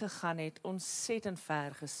see gegaan het ontsettend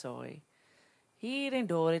ver gesaai. Hier en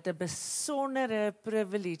daar het 'n besondere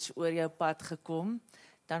privilege oor jou pad gekom,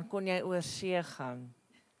 dan kon jy oor see gaan.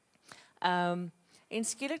 En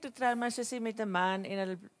skielik toe trou my sussie met 'n man en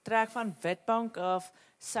hulle trek van Witbank af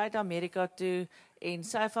Suid-Amerika toe en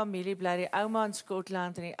sy familie bly die ouma in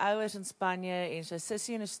Skotland en die ouers in Spanje en sy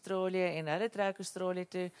sussie in Australië en hulle trek Australië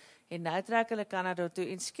toe en nou trek hulle Kanada toe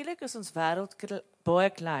en skielik is ons wêreld baie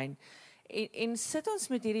klein. En sit ons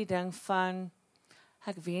met hierdie ding van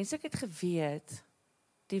ek wens ek het geweet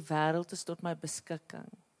die wêreld is tot my beskikking.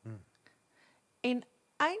 En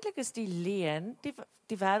eintlik is die leuen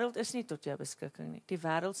die wêreld is nie tot jou beskikking nie. Die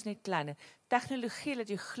wêreld is net kleiner. Tegnologie laat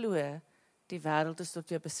jy glo die wêreld is tot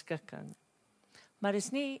jou beskikking. Maar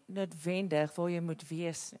dis nie noodwendig waar jy moet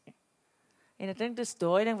wees nie. En ek dink dis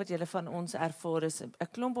daai ding wat julle van ons ervaar is 'n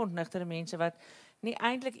klomp ontnigterde mense wat nie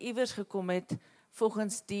eintlik iewers gekom het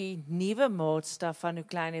volgens die nuwe maatstaf van hoe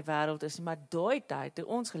klein die wêreld is, maar daai tyd toe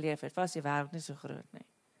ons geleef het, was die wêreld nie so groot nie.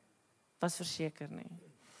 Was verseker nie.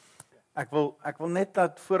 Ek wil net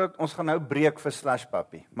dat voordat ons gaan nou breek vir Slash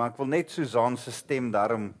Papi, maar ek wil net Susan se stem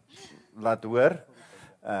daarom laat hoor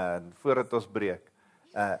voordat ons breek.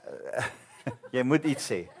 Jy moet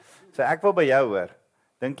iets sê. So ek wil by jou hoor.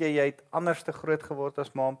 Dink jy het anders te groot geword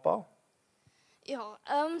as ma en pa? Ja,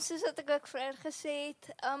 soos wat ek ook vroeër gesê het,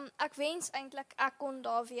 ek wens eintlik ek kon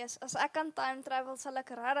daar wees. As ek kan time travel, sal ek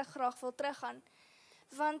regtig graag wil teruggaan.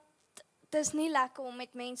 Want dit is nie lekker om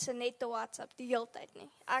met mense net te WhatsApp die hele tyd nie.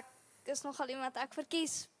 Ek is nogal iemand ek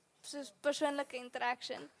verkies soos persoonlike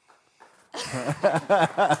interaction.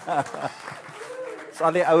 Dis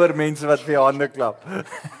al die ouer mense wat vir hande klap.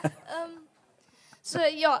 So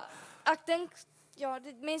ja, ek dink ja,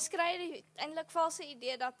 dit mense kry eintlik valse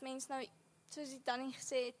idee dat mense nou soos die tannie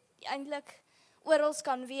gesê het, eintlik oral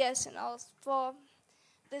kan wees en alles. Waar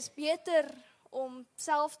dis beter om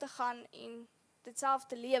self te gaan en dit self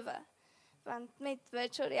te lewe. Want met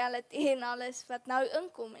virtual reality en alles wat nou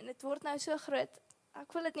inkom en dit word nou so groot,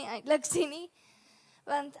 ek wil dit nie eintlik sien nie,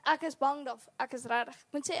 want ek is bang daarvoor, ek is regtig,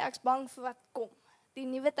 ek moet sê ek is bang vir wat kom, die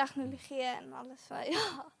nuwe tegnologie en alles,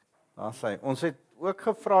 ja. Ons het ook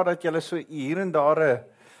gevra dat julle so hier en daar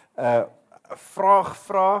 'n vraag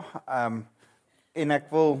vra, en ek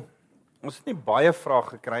wil, ons het nie baie vrae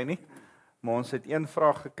gekry nie, maar ons het een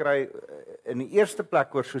vraag gekry in die eerste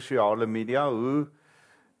plek oor sosiale media, hoe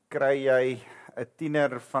kry jy 'n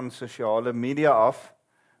tiener van sosiale media af?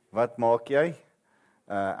 Wat maak jy?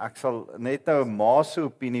 Ek sal net nou 'n ma se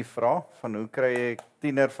opinie vra van hoe kry jy 'n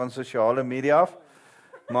tiener van sosiale media af?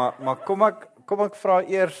 Maar kom ek vra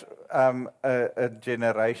eers 'n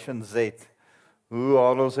Generation Z. Hoe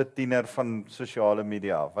haal ons 'n tiener van sosiale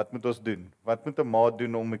media af? Wat moet ons doen? Wat moet 'n ma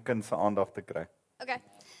doen om 'n kind se aandag te kry? Okay.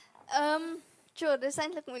 Dis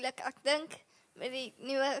eintlik moeilik. Ek dink met die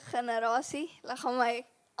nuwe generasie,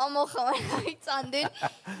 almal gaan my iets aan doen.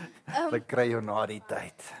 Ek kry jou na die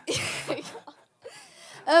tyd.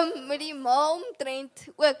 Met die ma omtrent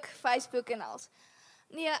ook Facebook en alles.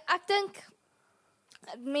 Nee, ek dink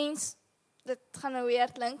dit gaan nou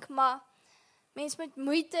weer klink, maar mens moet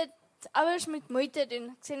ouers moet moeite doen.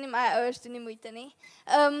 Ek sê nie my ouers doen nie moeite nie.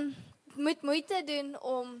 Moet moeite doen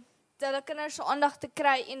om hulle kinders se aandag te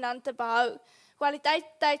kry en dan te behou. Kwaliteit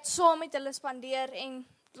tyd saam met hulle spandeer en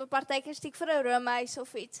partykeer stiek vir 'n roomhuis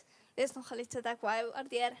of iets. Dis nogal iets wat ek baie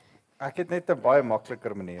waardeer. Ek het net 'n baie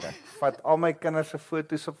makliker manier. Ek vat al my kinders se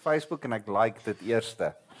foto's op Facebook en ek like dit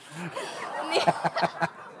eerste.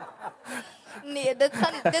 Nee, dit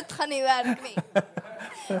gaan nie werk nie.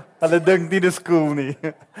 Hulle dink nie dis cool nie.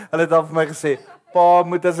 Hulle het al vir my gesê, "Pa,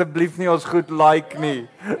 moet asseblief nie ons goed like nie."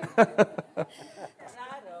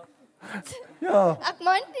 Ja. Ek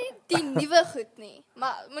maak nie die nuwe goed nie,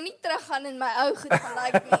 maar moenie teruggaan en my ou goed gaan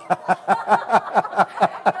like nie.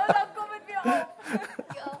 Dan kom dit weer op.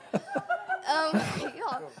 Ja.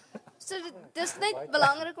 So dis net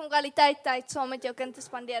belangrik om kwaliteit tyd saam met jou kind te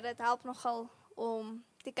spandeer. Dit help nogal om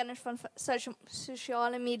die kinders van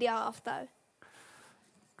sosiale media af te hou.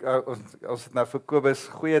 Ons het nou vir Kobus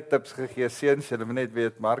goeie tips gegee. Seuns, julle moet net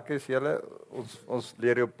weet, Marcus, ons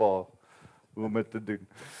leer jou pa hoe om dit te doen.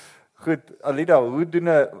 Goed, Alida, hoe doen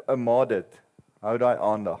 'n ma dit? Hou daai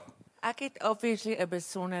aandag. Ek het obviously 'n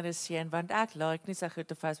besondere seun want ek like nie so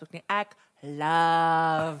goed op Facebook nie. Ek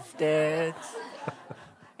love dit.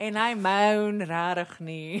 En hy moan rarig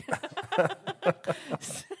nie.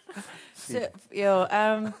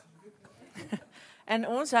 In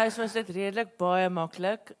ons huis was dit redelik baie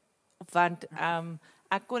maklik want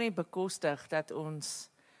ek kon nie bekostig dat ons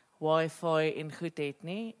wifi en goed het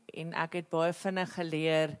nie en ek het baie vinnig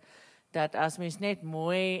geleer dat as mens net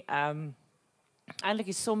mooi eintlik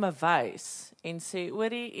die somme wys en sê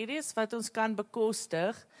hierdie is wat ons kan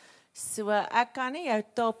bekostig, so ek kan nie jou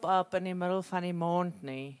top up in die middel van die maand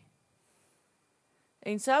nie.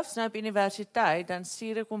 En selfs nou op universiteit, dan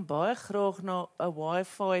stuur ek hom baie graag na 'n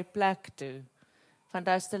wifi plek toe, want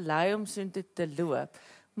hy is te lui om so toe te loop.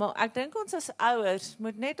 Maar ek dink ons as ouers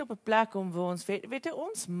moet net op 'n plek kom waar ons weet jy,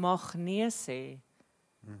 ons mag nee sê.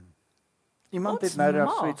 Iemand Ons het nou daar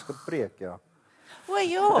mag. so iets gepreek, ja. O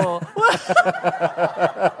ja.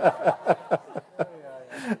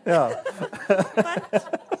 Ja.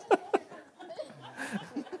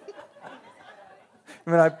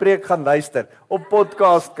 Maar hy preek gaan luister. Op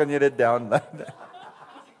podcast kan jy dit download.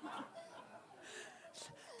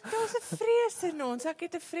 Daar's 'n vrees in ons. Ek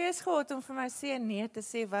het 'n vrees gehad om vir my seun nee te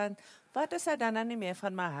sê want wat as hy dan nou nie meer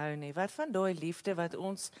van my hou nie? Wat van daai liefde wat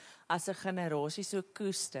ons as 'n generasie so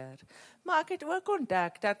koester? Maar ek het ook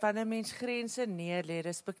ontdek dat wanneer mens grense neerlê,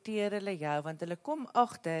 respekteer hulle jou want hulle kom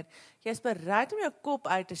agter jy's bereid om jou kop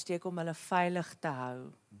uit te steek om hulle veilig te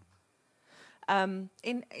hou. En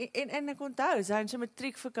ek onthou, sy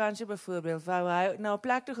matriekvakansie byvoorbeeld, wou hy na 'n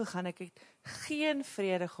plek toe gegaan, ek het geen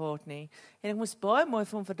vrede gehad nie. En ek moes baie mooi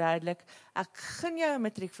vir hom verduidelik, ek gun jou 'n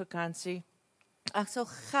matriekvakansie, ek sal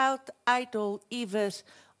geld uithaal iewers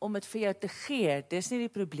om dit vir jou te gee, dis nie die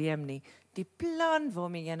probleem nie. Die plan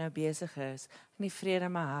waarmee jy nou besig is, nie vrede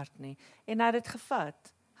in my hart nie. En hy het dit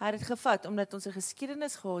gevat. Hy het dit gevat, omdat ons 'n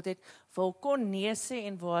geskiedenis gehad het, waar hy kon nee sê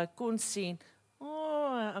en waar hy kon sien,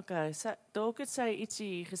 okay, dalk het sy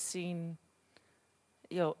ietsie gesien.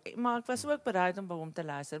 Ja, maar ek was ook bereid om by hom te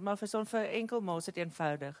luister, maar vir enkel maal is dit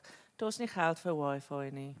eenvoudig. Daar's nie geld vir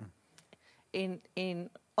wifi nie. En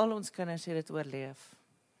al ons kinders het dit oorleef.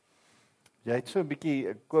 Jy het so 'n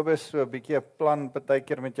bietjie, Kobus, so 'n bietjie 'n plan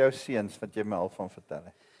partykeer met jou seuns wat jy my al van vertel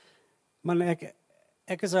het. Man,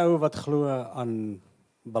 ek is 'n ou wat glo aan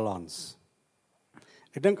balans.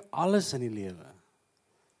 Ek dink alles in die lewe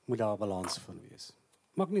moet daar 'n balans van wees.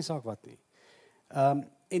 Maak nie saak wat nie.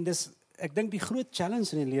 En ek dink die groot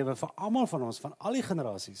challenge in die lewe vir almal van ons, van al die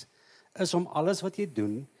generasies, is om alles wat jy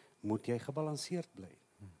doen, moet jy gebalanseerd bly.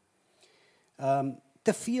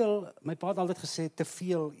 Te veel, my pa het altyd gesê, te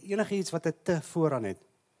veel, enige iets wat 'n te vooraan het,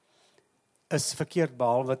 is verkeerd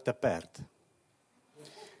behalwe te perd.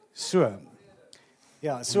 So,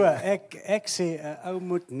 ek sê, 'n ou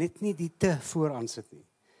moet net nie die te vooraan sit nie.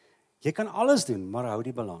 Jy kan alles doen, maar hou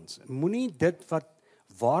die balans. Moenie dit wat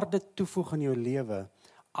waarde toevoeg in jou lewe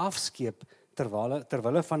afskeep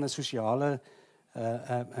terwille van 'n sosiale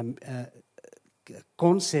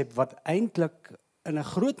konsep wat eintlik in 'n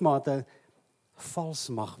groot mate vals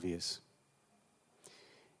mag wees.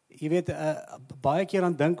 Jy weet, baie keer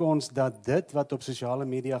dan dink ons dat dit wat op sosiale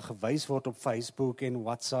media gewys word op Facebook en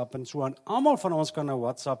WhatsApp en so aan, almal van ons kan 'n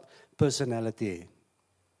WhatsApp personality hê.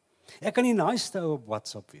 Ek kan die nice ou op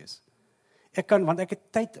WhatsApp wees. Want ek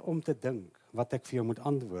het tyd om te dink wat ek vir jou moet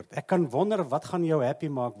antwoord. Ek kan wonder wat gaan jou happy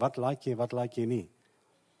maak, wat like jy nie.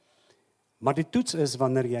 Maar die toets is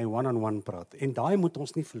wanneer jy one-on-one praat en daai moet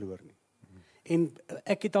ons nie verloor nie. En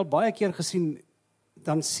ek het al baie keer gesien,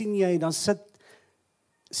 dan sit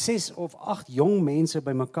 6 of 8 jong mense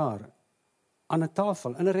bymekaar aan 'n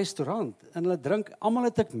tafel in 'n restaurant en hulle drink, almal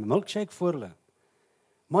het 'n milkshake voor hulle.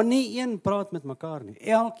 Maar nie een praat met mekaar nie.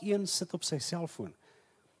 Elkeen sit op sy selfoon.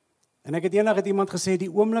 En ek het eendag iemand gesê,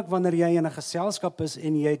 die oomblik wanneer jy in 'n geselskap is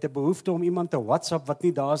en jy het 'n behoefte om iemand te WhatsApp wat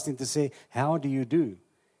nie daar is nie te sê, how do you do,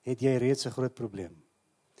 het jy reeds 'n groot probleem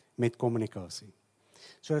met kommunikasie.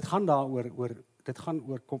 So dit gaan daaroor oor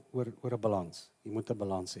 'n balans. Jy moet 'n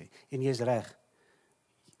balans hê. En jy's reg.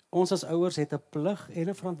 Ons as ouers het 'n plig en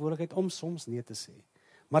 'n verantwoordelikheid om soms nee te sê.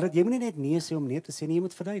 Maar jy moet nie net nee sê om nee te sê nie, jy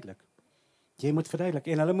moet verduidelik.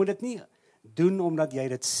 En hulle moet dit nie doen omdat jy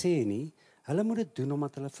dit sê nie. Hulle moet dit doen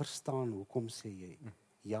omdat hulle verstaan hoekom sê jy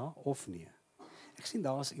ja of nee. Ek sien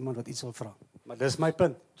daar is iemand wat iets wil vra, maar dis my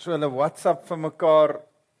punt. So hulle WhatsApp vir mekaar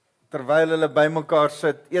terwyl hulle by mekaar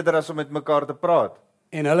sit eerder as om met mekaar te praat.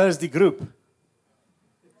 En hulle is die groep.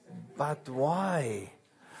 But why?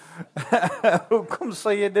 Hoekom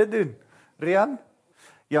sou jy dit doen? Rian?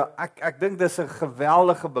 Ja, ek dink dis 'n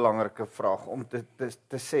geweldige belangrike vraag om te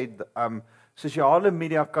sê sosiale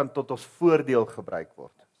media kan tot ons voordeel gebruik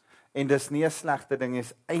word. En dis nie 'n slegte ding,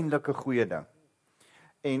 is eintlik 'n goeie ding.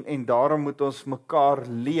 En daarom moet ons mekaar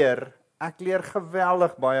leer. Ek leer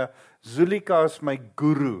geweldig baie. Zulika is my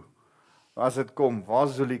guru. As dit kom,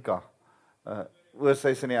 waar's Zulika?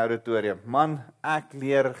 Sy's in die auditorium. Man, ek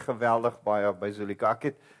leer geweldig baie by Zulika. Ek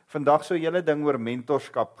het vandag so 'n hele ding oor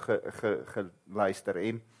mentorskap geluister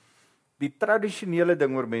en die tradisionele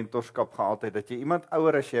ding oor mentorskap gaan altyd dat jy iemand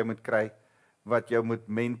ouer as jy moet kry wat jou moet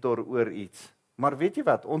mentor oor iets. Maar weet jy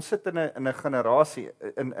wat? Ons sit in 'n generasie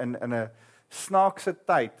in 'n snaakse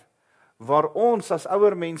tyd waar ons as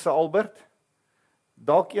ouer mense, Albert,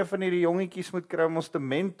 dalk een van hierdie jongetjies moet kry om ons te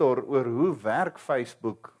mentor oor hoe werk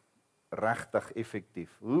Facebook regtig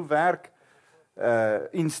effektief. Hoe werk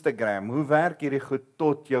Instagram? Hoe werk hierdie goed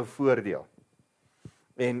tot jou voordeel?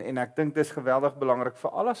 En ek dink dit is geweldig belangrik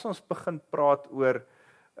veral as ons begin praat oor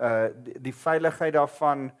die veiligheid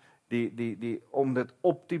daarvan, die om dit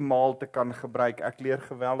optimaal te kan gebruik. Ek leer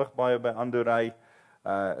geweldig baie by Andorey.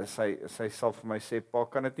 Sy sal vir my sê, pa,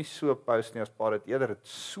 kan dit nie so post nie as pa dit eerder dit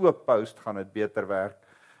so post, gaan dit beter werk.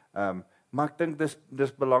 Maar ek dink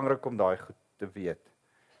dis belangrik om daai goed te weet.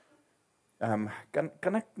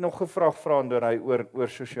 Kan ek nog 'n vraag vra Andorey oor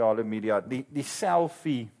sosiale media, die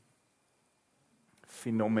selfie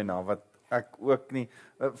fenomena wat ek ook nie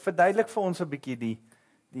verduidelik vir ons 'n bietjie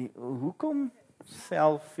die hoekom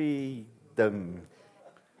selfie ding.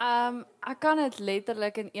 Ek kan dit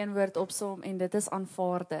letterlik in een woord opsom en dit is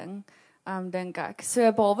aanvaarding, dink ek.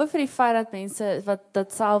 So behalwe vir die feit dat mense wat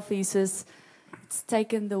dat selfies is it's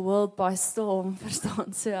taken the world by storm,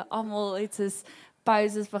 verstaan, so almal iets is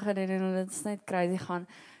poses begin en dit is net crazy gaan.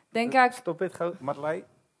 Dink ek stop dit gou, Marley,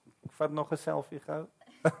 ek vat nog 'n selfie gou.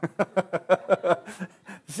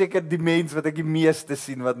 Seker die mens wat ek die meeste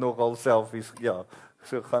sien wat nogal selfies, ja,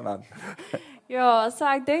 so gaan aan. Ja, so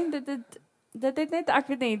ek dink dit het net, ek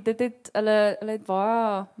weet nie, dit het hulle het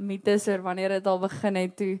baie mites oor wanneer dit al begin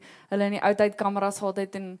het, toe hulle in die oudheid kameras gehad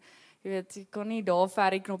het en jy weet, jy kon nie daar ver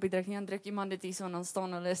die knoppie druk nie, dan druk iemand dit hierso en dan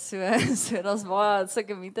staan hulle so daar's baie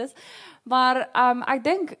sulke mites. Maar ek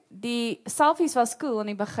dink die selfies was cool in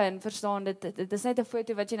die begin, verstaan, dit is net 'n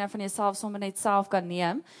foto wat jy nou van jouself sommer net self kan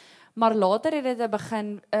neem, maar later het dit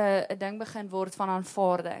 'n ding begin word van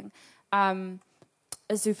aanvaarding.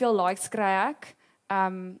 Is hoeveel likes kry ek?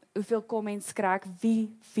 Hoeveel comments kry ek?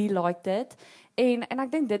 Wie like dit? En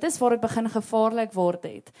ek dink dit is waar dit begin gevaarlik word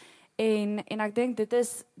het. En ek dink dit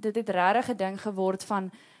het regtig 'n ding geword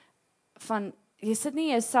van jy sit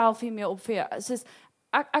nie jouself nie meer op vir jou. Soos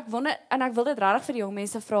ek wonder en ek wil dit regtig vir die jong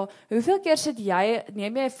mense vra, hoeveel keer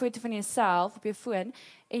neem jy 'n foto van jouself op jou foon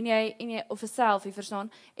en jy of 'n selfie,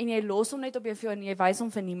 verstaan, en jy los hom net op jou foon en jy wys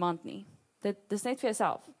hom vir niemand nie. Dis net vir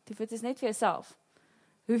jouself. Die foto is net vir jouself.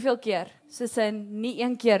 Hoeveel keer? Soos nie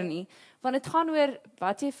een keer nie. Want dit gaan oor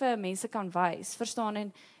wat jy vir mense kan wys,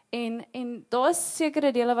 verstaan, en daar is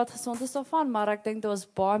sekere dele wat gesond is daarvan, maar ek dink daar is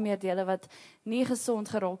baie meer dele wat nie gesond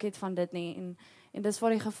geraak het van dit nie, en dis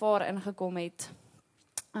waar die gevaar ingekom het.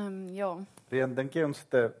 Ja. Rian, dink jy ons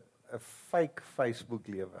het 'n fake Facebook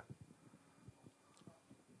lewe?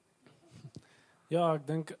 Ja,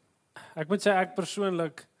 ek moet sê ek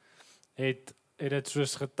persoonlik het dit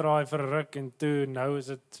soos getraai vir ruk en toe nou is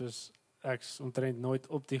dit soos ek's omtrent nooit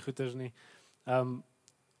op die goeters nie.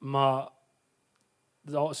 Maar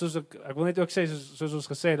soos ek wil net ook sê soos ons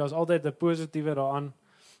gesê, daar's altyd 'n positiewe daaraan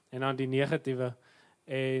en dan die negatiewe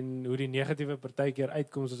en hoe die negatiewe partykeer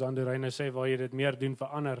uitkom soos Andorey nou sê waar jy dit meer doen vir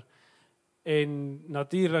ander. En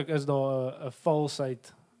natuurlik is daar 'n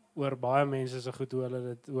valsheid oor baie mense se goed hoe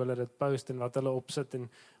hulle dit post en wat hulle opsit en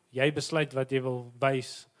jy besluit wat jy wil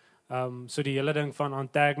wys. So die hele ding van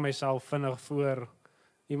tag myself vinnig voor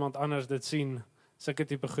iemand anders dit sien, sulke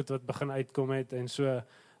tipe goed wat begin uitkom het en so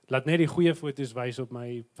laat net die goeie foto's wys op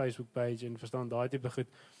my Facebook page en verstaan daai tipe goed.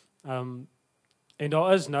 En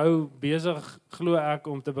daar is nou besig, glo ek,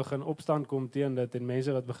 om te begin opstand kom teen dit en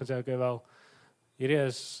mense wat begin sê okay, wel, hierdie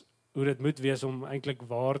is hoe dit moet wees om eintlik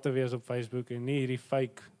waar te wees op Facebook en nie hierdie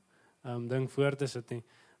fake ding voor te sit nie.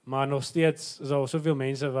 Maar nog steeds is daar soveel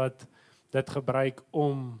mense wat dit gebruik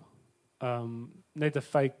om net 'n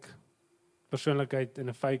fake persoonlikheid en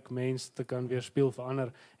 'n fake mens te kan weerspieël vir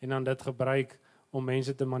ander en dan dit gebruik om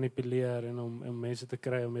mense te manipuleer en om mense te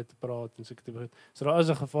kry om mee te praat en so te begin. So daar is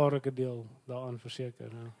 'n gevaarlike deel daaraan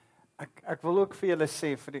verseker. Ja. Ek wil ook vir julle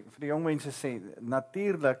sê vir die jong mense sê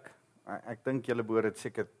natuurlik, ek dink julle behoort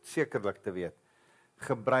dit sekerlik te weet.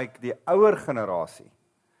 Gebruik die ouer generasie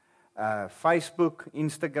Facebook,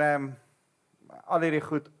 Instagram, al hierdie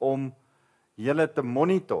goed om julle te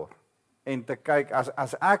monitor en te kyk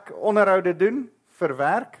as ek onderhoude doen vir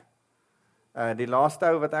werk. Die laaste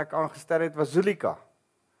ou wat ek aangestel het was Zulika.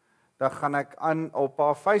 dan gaan ek aan op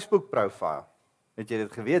haar Facebook profiel. Het jy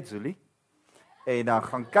dit geweet, Zuli? En dan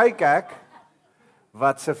gaan kyk ek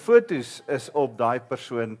wat se foto's is op daai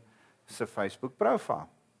persoon se Facebook profiel.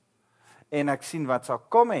 En ek sien wat se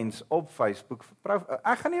comments op Facebook profiel.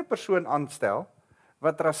 Ek gaan nie 'n persoon aanstel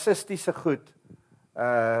wat rassistiese goed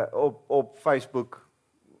op Facebook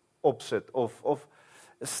opsit of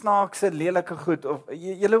snaakse lelike goed of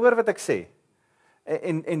julle hoor wat ek sê.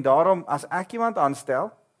 En daarom as ek iemand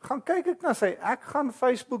aanstel, gaan kyk ek na sy, ek gaan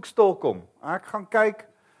Facebook stalk hom. Ek gaan kyk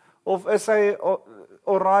of is hy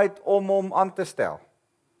alright om hom aan te stel.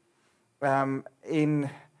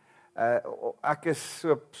 Ek is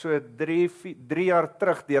so 3 jaar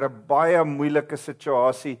terug deur 'n baie moeilike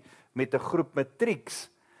situasie met 'n groep matrieks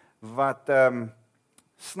wat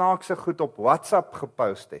snaakse goed op WhatsApp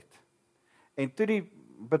gepost het. En toe die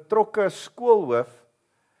betrokke skoolhoof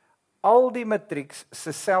al die matrieks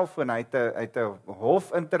se selfone uit 'n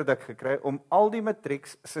hofinterdik gekry om al die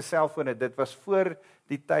matrieks se selfone, dit was voor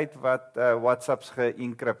die tyd wat WhatsApps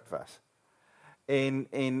ge-encrypt was. En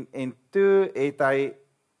toe het hy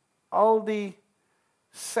al die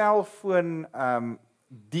selfoon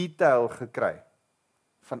detail gekry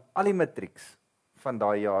van al die matrieks van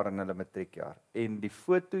daai jaar in hulle matriekjaar en die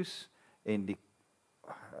fotos en die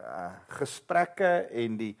gesprekke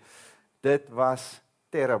en dit was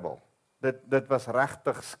terrible. Dit was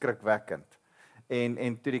regtig skrikwekkend.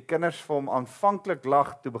 En toe die kinders vir hom aanvanklik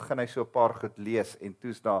lag, toe begin hy so 'n paar goed lees en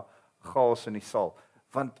toe's daar chaos in die saal.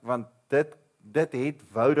 Want dit het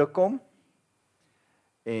Vodacom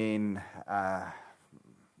en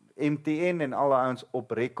MTN en alle ouens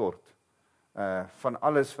op rekord van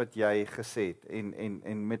alles wat jy gesê het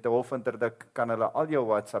en met 'n hofinterdik kan hulle al jou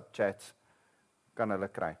WhatsApp chats kan hulle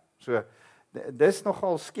kry. So dis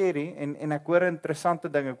nogal scary en ek hoor 'n interessante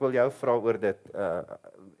ding, ek wil jou vra oor dit.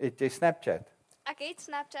 Het jy Snapchat? Ek het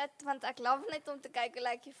Snapchat want ek love net om te kyk hoe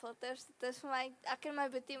lyk die filters. Dit is vir my, ek en my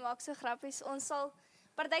boetie maak so grappies. Ons sal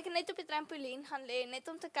partykeer net op die trampolien gaan lê net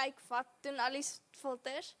om te kyk wat doen al die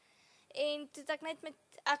filters. En toe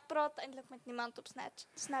ek praat eintlik met niemand op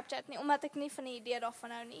Snapchat nie omdat ek nie van die idee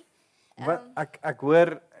daarvan hou nie. Wat ek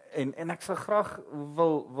hoor en ek sal graag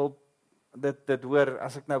wil dit hoor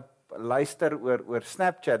as ek nou luister oor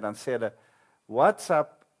Snapchat, dan sê hulle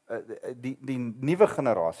WhatsApp die nuwe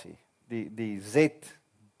generasie, die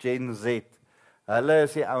Gen Z. Hulle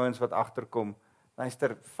is die ouens wat agterkom.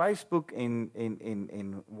 Luister, Facebook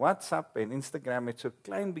en WhatsApp en Instagram het so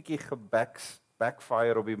klein bietjie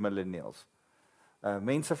backfire op die millennials.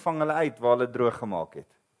 Mense vang hulle uit waar hulle droog gemaak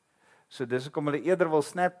het. So dis hoekom hulle eerder wil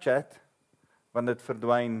Snapchat want dit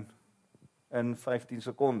verdwyn in 15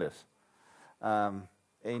 sekondes.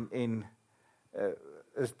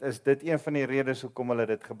 Is dit een van die redes hoekom hulle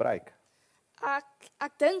dit gebruik?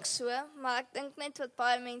 Ek dink so, maar ek dink net wat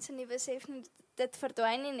baie mense nie besef nie, dit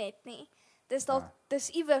verdwyn nie net nie. Dis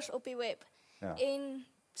iewers op die web. Ja. En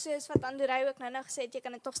soos wat Andrei ook nou gesê het, jy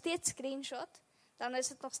kan dit nog steeds screenshot, dan is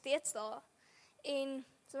dit nog steeds daar. En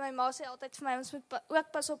so my ma sê altyd vir my, ons moet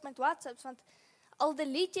ook pas op met WhatsApp, want al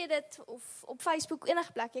delete jy dit of op Facebook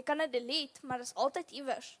enige plek, jy kan dit delete, maar dit is altyd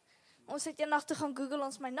iewers. Ons het eendag toe gaan Google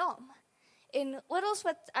ons my naam. En oral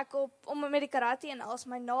wat ek om met die karate en als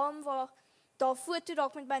my naam waar daar foto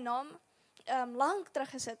dalk met my naam lank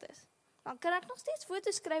teruggesit is. Dan kan ek nog steeds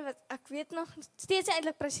foto's skryf wat ek weet nog steeds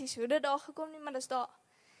eintlik presies hoe dit daar gekom nie, maar dis daar.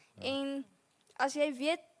 Ja. En as jy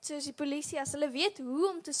weet, soos die polisie, as hulle weet hoe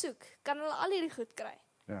om te soek, kan hulle al hierdie goed kry.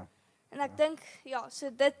 Ja. En ek dink, ja, so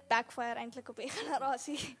dit backfire eintlik op die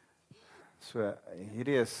generasie. So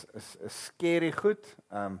hierdie is scary goed.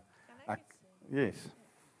 Yes.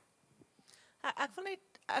 Ek wil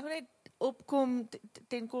net opkom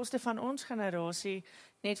ten koste van ons generasie,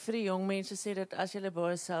 net vir die jong mense sê dat as julle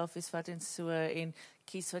baie selfies vat en so en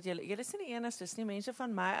kies wat julle is nie die enigstes nie, mense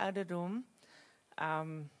van my ouderdom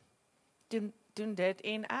doen dit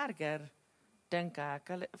en erger, dink ek.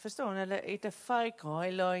 Hulle verstaan, hulle het 'n fake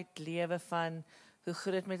highlight lewe van hoe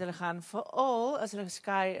groot met hulle gaan, veral as hulle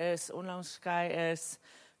geskei is, onlangs geskei is,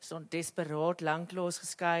 so desperaat lanklaas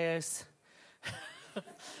geskei is.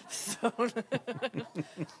 So,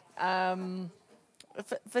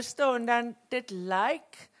 verstaan, dan dit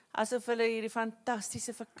lyk asof hulle hierdie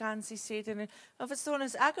fantastiese vakansies het en verstaan,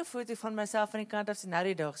 as ek 'n foto van myself aan die kant af sien nou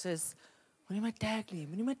die dag, soos moenie my tag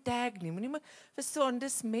nie, verstaan,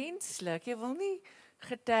 dis menslik, jy wil nie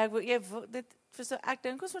getag word, verstaan, ek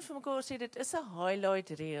dink ons moet vir mekaar sê, dit is 'n highlight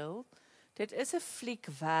reel, dit is 'n fliek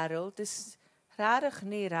wêreld, dis rarig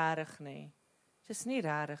nie, dis nie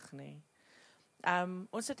rarig nie.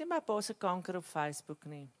 Ons het nie my pa se kanker op Facebook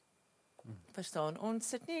nie. Verstaan, ons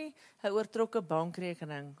sit nie 'n oortrokke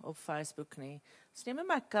bankrekening op Facebook nie. Ons neem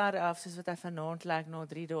my kar af soos wat hy vanaand lyk na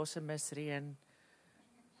 3 dae se misreën.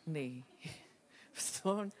 Nee.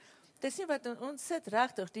 Verstaan? Dis nie wat ons sit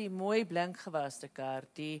regtig die mooi blink gewaste kar,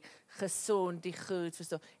 die gesond, die goed,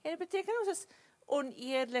 verstaan. En dit beteken ons is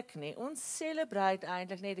oneerlik nie. Ons celebrate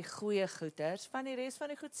eintlik net die goeie goeders van die res van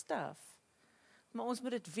die goed staf. Maar ons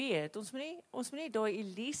moet dit weet. Ons moet nie daai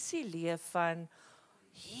illusie leef van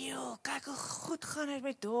 "Joe, kyk hoe goed gaan dit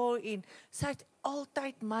met haar en sy het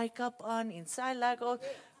altyd make-up aan en sy lyk al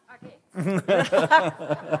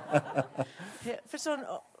Verstaan,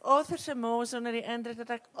 Arthur se ma is onder die indruk dat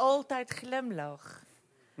ek altyd glimlag.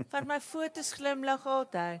 Vir my foto's glimlag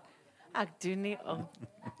altyd. Ek doen nie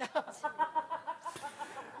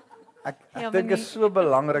Ek dink dit is so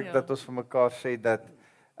belangrik dat ons vir mekaar sê dat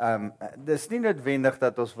dis nie noodwendig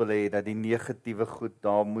dat ons wil hê dat die negatiewe goed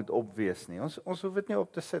daar moet opwees nie. Ons hoef dit nie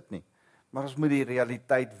op te sit nie. Maar ons moet die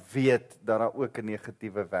realiteit weet dat daar ook 'n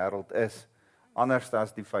negatiewe wêreld is, anders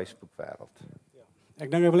as die Facebook wêreld. Ek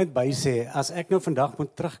dink ek wil net bysê, as ek nou vandag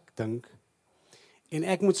moet terugdink en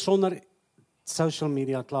ek moet sonder social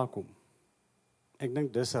media klaarkom. Ek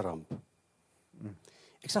dink dis 'n ramp.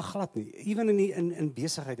 Ek sal glad nie, ewen in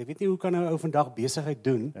besigheid. Ek weet nie hoe kan 'n ou vandag besigheid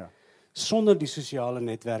doen sonder die sosiale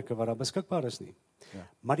netwerke wat daar beskikbaar is nie. Ja.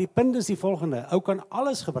 Maar die punt is die volgende, ou kan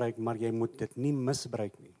alles gebruik, maar jy moet dit nie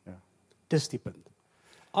misbruik nie. Ja. Dis die punt.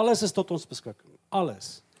 Alles is tot ons beskikking,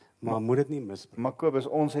 alles, maar moet dit nie misbruik. Maar Kobus,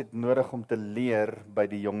 ons het nodig om te leer by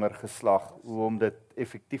die jonger geslag hoe om dit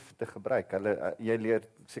effektief te gebruik. Jy leer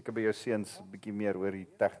seker by jou seuns 'n bietjie meer oor die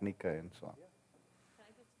tegnieke en so.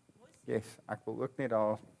 Yes, ek wil ook net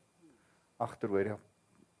daar agter hoor. Ja.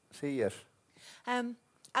 Sê eers.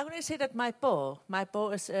 Ek wil net sê dat my pa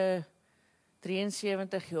is 'n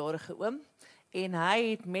 73-jarige oom en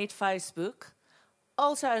hy het met Facebook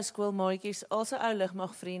al sy ou skoolmaatjies, al sy ou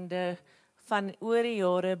lugmagvriende van oor die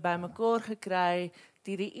jare bymekaar gekry,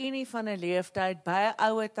 die reunie van 'n leeftyd by 'n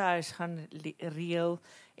ouerhuis gaan reël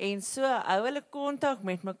en so hou hulle kontak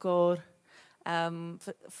met mekaar.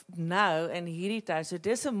 Nou in hierdie tyd, so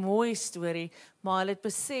dis 'n mooi storie, maar hulle het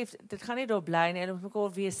besef, dit gaan nie daar bly nie, hulle moet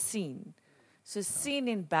mekaar weer sien. So sien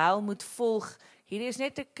en bel moet volg. Hierdie is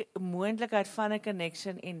net 'n moontlikheid van 'n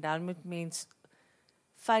connection en dan moet mens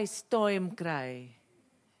FaceTime kry.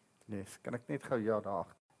 Yes, kan ek net gou daar.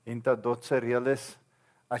 En dat se reël is,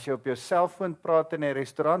 as jy op jou selfoon praat in 'n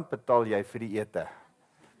restaurant, betaal jy vir die ete.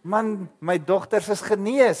 Man, my dogters is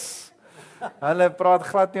genees. Hulle praat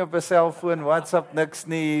glad nie op 'n selfoon, WhatsApp niks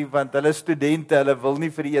nie, want hulle studente, hulle wil nie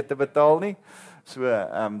vir die ete betaal nie. So,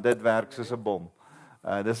 dit werk soos 'n bom.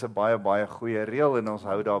 Dis 'n baie goeie reël en ons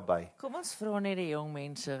hou daarby. Kom ons vra net die jong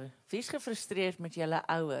mense, wie's gefrustreerd met julle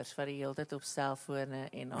ouers wat die hele tyd op selfone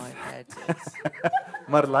en iPads is?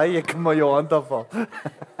 Maar lei ek maar jou hand afval.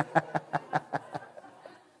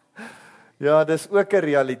 Ja, dis ook 'n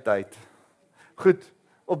realiteit. Goed,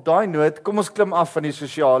 op daai noot, kom ons klim af van die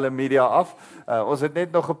sosiale media af. Ons het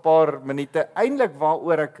net nog 'n paar minute. Eintlik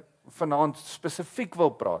waaroor ek vanaand spesifiek wil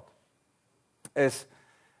praat, is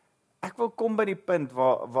ek wil kom by die punt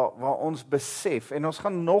waar ons besef, en ons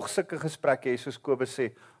gaan nog sulke gesprekke hê, soos Kobus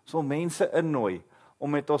sê, ons wil mense innooi, om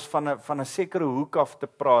met ons van 'n sekere hoek af te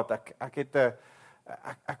praat.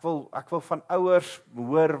 Ek wil van ouers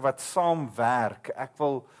hoor wat saamwerk. Ek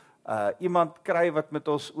wil iemand kry wat met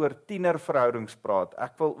ons oor tienerverhoudings praat.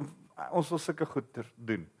 Ons wil sulke goed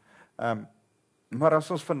doen. Maar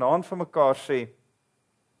as ons vanaand vir mekaar sê,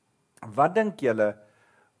 wat dink julle,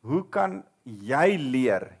 hoe kan jy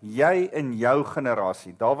leer, jy in jou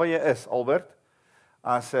generasie, daar waar jy is, Albert,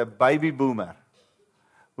 as 'n baby boomer,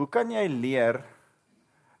 hoe kan jy leer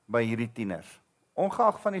by hierdie tieners?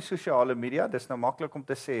 Ongeag van die sosiale media, dis nou maklik om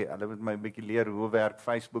te sê, hulle moet my 'n bietjie leer hoe werk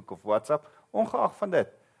Facebook of WhatsApp, ongeag van dit.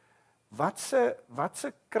 Wat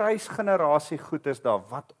se kruisgenerasie goed is daar,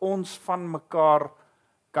 wat ons van mekaar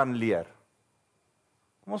kan leer?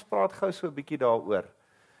 Kom ons praat gou so 'n bietjie daaroor.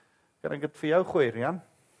 Kan ek dit vir jou gooi, Rian?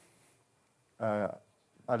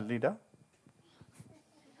 Alida?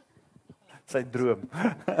 Sy droom.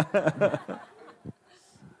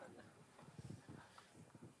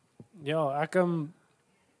 Ja, ek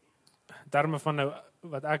terme van nou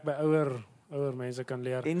wat ek by ouer mense kan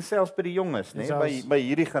leer. En selfs by die jonges, né, by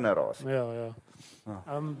hierdie generasie. Ja.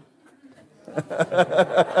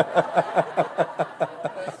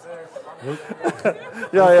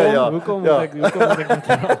 Ja. Hoekom moet ek dit?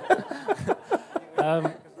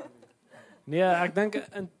 Nee, ek dink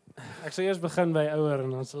ek sal eers begin by ouer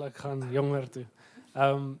en dan sal ek gaan jonger toe.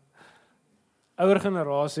 Ouer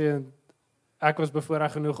generasie, ek was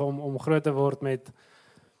bevoorreg genoeg om groot te word met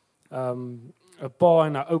pa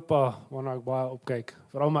en 'n oupa waarna ek baie opkyk,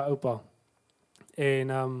 veral my oupa.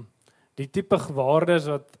 En die tipe waardes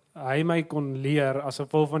wat hy my kon leer as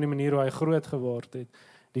gevolg van die manier hoe hy groot geword het,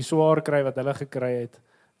 die swaar kry wat hulle gekry het,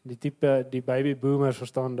 die baby boomers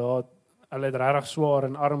verstaan daar, hulle het regtig swaar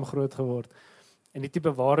en arm groot geword. En die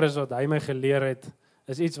tipe waardes wat hy my geleer het,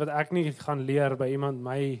 is iets wat ek nie gaan leer by iemand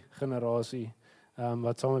my generasie,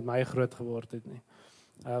 wat saam met my groot geword het nie.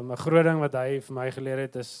 'n Groot ding wat hy vir my geleer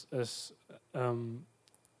het is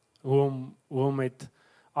hoe om met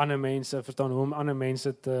ander mense, verstaan, hoe om ander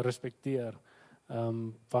mense te respekteer,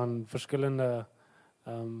 van verskillende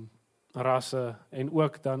rasse en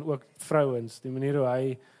ook vrouens, die manier hoe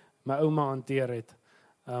hy my ouma hanteer het.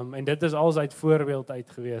 En dit is als uit voorbeeld uit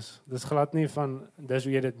gewees. Dis glad nie van dis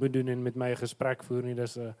hoe jy dit moet doen en met my 'n gesprek voer nie,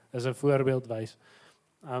 dis 'n voorbeeld wys.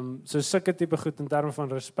 So sulke tipe goed in terme van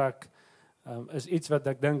respek is iets wat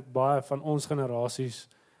ek dink baie van ons generasies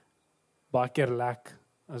baie keer lek,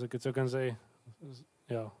 as ek dit sou kan sê.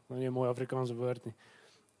 Ja, nie 'n mooi Afrikaanse woord nie.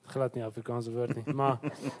 Glad nie Afrikaanse woord nie, maar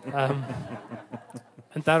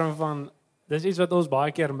in terme van dis iets wat ons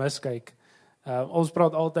baie keer miskyk. Ons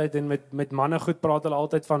praat altyd en met manne goed praat hulle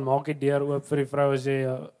altyd van maak die deur oop vir die vrou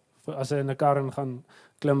as hy in 'n kar gaan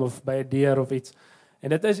klim of by 'n deur of iets. En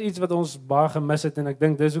dit is iets wat ons baie gemis het en ek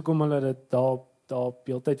dink dis hoekom hulle dit daar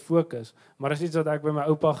heeltyd fokus. Maar is iets wat ek by my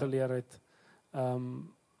oupa geleer het,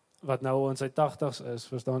 wat nou in sy 80's is,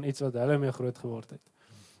 verstaan, iets wat hulle mee groot geword het.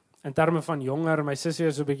 In terme van jonger, my sussie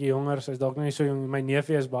is so 'n bietjie jonger, sy is dalk nie so jong, my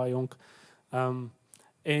neefie is baie jonk.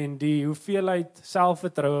 En die hoeveelheid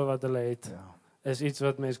selfvertroue wat hulle het, is iets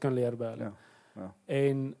wat mens kan leer by hulle. Ja.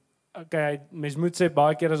 En okay, mens moet sê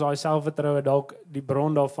baie keer is daai selfvertroue dalk die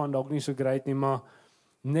bron daarvan dalk nie so great nie, maar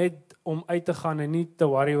net om uit te gaan en nie te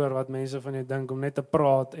worry oor wat mense van jou dink, om net te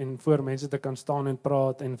praat en voor mense te kan staan en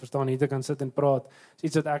praat en verstaan, hier te kan sit en praat, is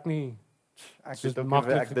iets wat ek nie so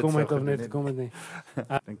maklik gekom het of net gekom het nie.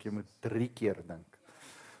 Ek dink jy moet 3 keer dink.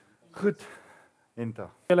 Goed, Enta.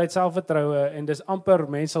 Jy het selfvertroue en dis amper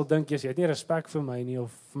mense sal dink jy het nie respek vir my nie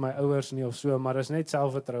of vir my ouers nie of so, maar dis net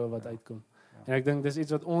selfvertroue wat uitkom. En ek dink dis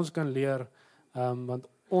iets wat ons kan leer, want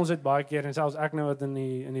ons het baie keer en selfs ek nou wat in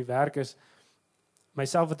die werk is, my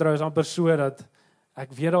selfvertroue is amper so dat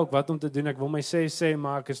ek weet ook wat om te doen, ek wil my sê,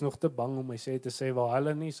 maar ek is nog te bang om my sê te sê, waar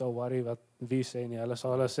hulle nie sal worry wat wie sê nie, hulle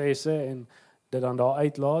sal hulle sê en dit dan daar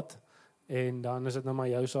uitlaat, en dan is dit nou maar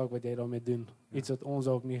jou saak wat jy daarmee doen, iets wat ons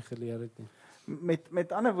ook nie geleer het nie.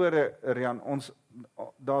 Met ander woorde, Rian,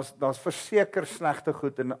 daar's verseker slegte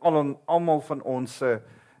goed in almal van ons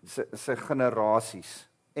se generasies,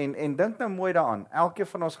 en dink nou mooi daaraan, elke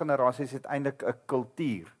van ons generasies het eintlik 'n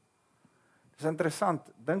kultuur. Dis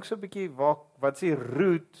interessant, dink so 'n bietjie wat is die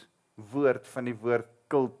root woord van die woord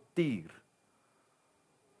kultuur?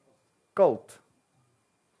 Kult.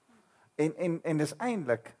 En dis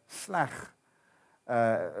eintlik sleg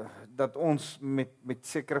dat ons met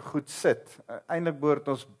sekere goed sit. Eintlik behoort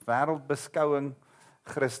ons wêreldbeskouing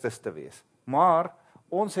Christus te wees. Maar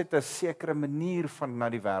ons het 'n sekere manier van na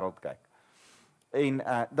die wêreld kyk. En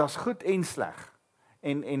daar's goed en sleg.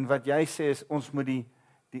 En wat jy sê is ons moet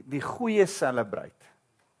die goeie celebrate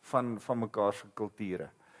van mekaar se kulture.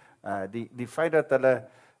 Die feit dat hulle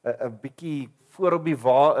 'n bietjie voor op die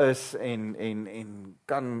wa is en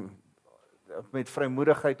kan met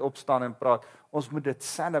vrymoedigheid opstaan en praat. Ons moet dit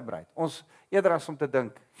celebrate. Ons eerder as om te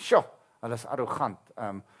dink, "Sjoe, hulle is arrogant."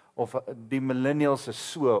 Of die millennials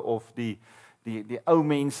is so of die ou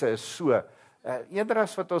mense is so. Eerder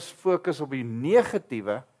as wat ons fokus op die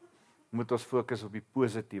negatiewe, moet ons fokus op die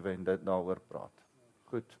positiewe en dit daaroor praat.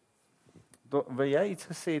 Goed. Wil jy iets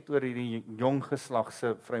gesê het oor die jong geslag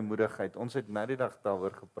se vrymoedigheid? Ons het nou die dag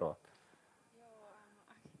daaroor gepraat.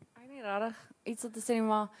 Ja, ek nie regtig iets om te sê nie,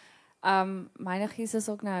 maar myne gies is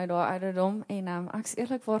ook nou daar ouderdom en ek is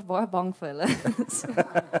eerlikwaar baie bang vir hulle. So,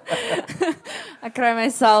 ek kry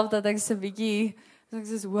myself dat ek so 'n bietjie ek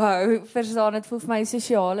sê wow, verstaan dit voel vir my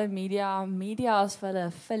sosiale media is vir hulle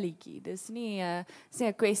 'n filletjie. Dis nie 'n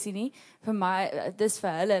kwessie nie. Vir my dis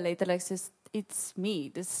vir hulle letterlik soos it's me,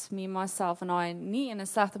 dis me myself and I, nie in 'n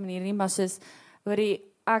slegte manier nie, maar soos hoorie,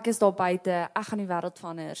 ek is daar buite, ek gaan die wêreld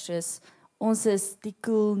verander, soos ons is die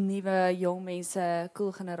cool nuwe jong mense,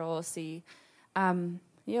 cool generasie.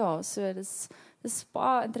 Ja, so dis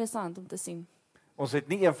baie interessant om te sien. Ons het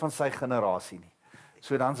nie een van sy generasie nie.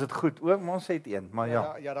 So dan is dit goed. Ook ons het een, maar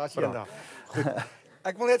ja. Ja, daar's een daar. Goed.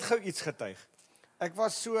 Ek wil net gou iets getuig. Ek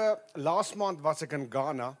was so laas maand was ek in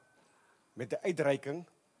Ghana met 'n uitreiking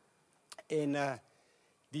en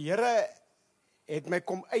die Here het my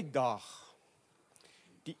kom uitdaag.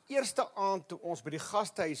 Die eerste aand toe ons by die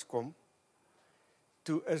gastehuis kom,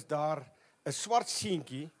 toe is daar 'n swart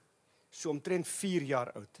seentjie so omtrent 4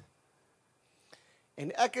 jaar oud.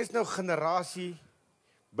 En ek is nou generasie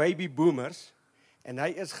baby boomers, en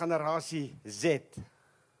hy is generasie Z.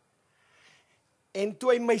 En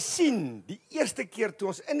toe hy my sien, die eerste keer toe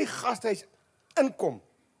ons in die gastehuis inkom,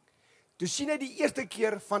 toe sien hy die eerste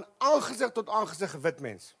keer van aangesig tot aangesig 'n wit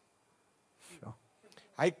mens. Ja.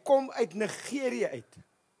 Hy kom uit Nigerië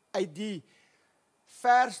uit die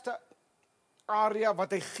verste area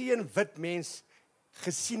wat hy geen wit mens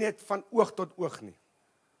gesien het van oog tot oog nie.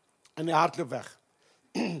 En hy hardloop weg.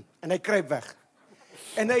 En hy kruip weg.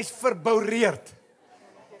 En hy is verboureerd.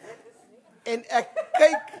 En ek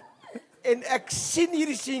kyk en ek sien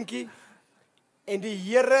hierdie seentjie en die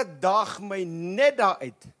Here daag my net daar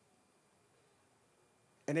uit.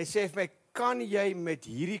 En hy sê vir my, kan jy met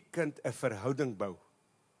hierdie kind 'n verhouding bou?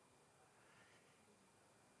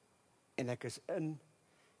 En ek is in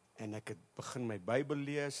en ek het begin my Bybel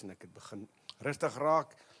lees en ek het begin rustig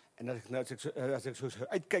raak en as ek so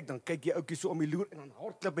uitkyk, dan kyk jy ouetjie so om die loer en dan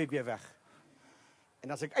hardloop hy weer weg.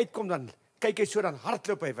 En as ek uitkom, dan kyk hy so, dan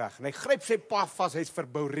hardloop hy weg en hy gryp sy pa vas, hy's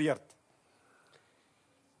verboureerd.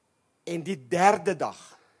 En die 3de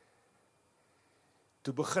dag,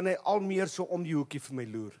 toe begin hy al meer so om die hoekie vir my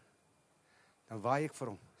loer. Dan waai ek vir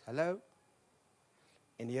hom, hallo?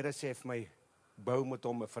 En die Here sê vir my, bou met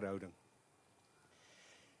hom 'n verhouding.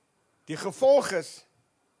 Die gevolg is,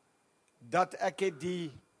 dat ek het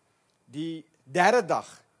die 3de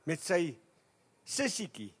dag, met sy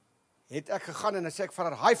sissietjie, het ek gegaan en dan sê ek vir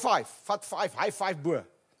haar, high five, vat 5, high five bo.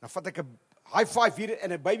 Dan vat ek 'n high five hier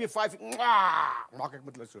en 'n baby 5, maak ek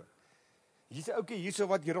met hulle so. Hier's 'n ouetjie hierso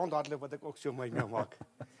wat hier rondhardloop wat ek ook so my nou maak.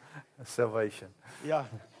 Salvation. Ja,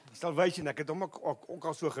 salvation, ek het hom ook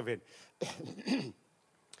al so gewen.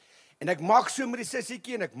 En ek maak so met die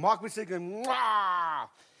sissietjie en ek maak met sy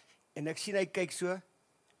en ek sien hy kyk so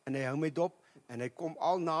en hy hou my dop en hy kom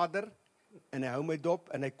al nader en hy hou my dop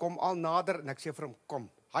en hy kom al nader en ek sê vir hom, kom,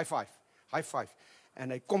 high five. En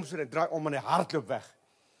hy kom so en draai om en hy hardloop weg.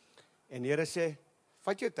 En die Here sê,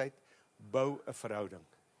 vat jou tyd, bou 'n verhouding.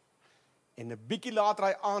 En 'n bietjie later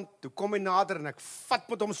hy aand, toe kom hy nader en ek vat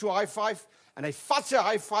met hom so high five en hy vat sy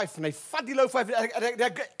high five en hy vat die low five en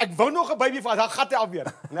ek wou nog 'n baby vat, dan gaan hy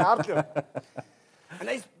alweer. En hy hardloop. En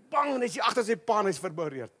hy's bang en hy's agter sy pa en hy's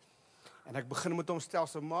verboureerd. En ek begin met hom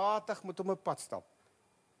stelselmatig met hom 'n pad stap.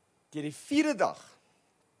 Teen die 4de dag,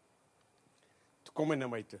 toe kom hy na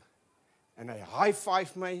my toe. En hy high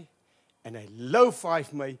five my, en hy low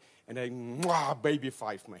five my, en hy baby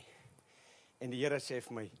five my. En die Here sê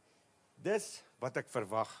vir my, dis wat ek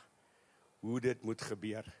verwag, hoe dit moet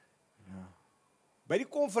gebeur. Ja. By die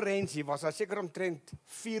konferensie was daar seker omtrent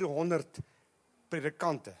 400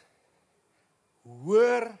 predikante.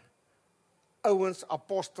 Hoër ouens,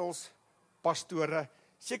 apostels, pastore,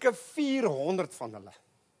 seker 400 van hulle.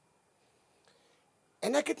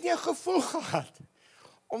 En ek het nie 'n gevoel gehad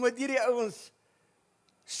om met hierdie ouens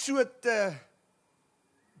so te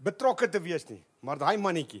betrokke te wees nie, maar daai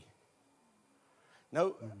mannetjie.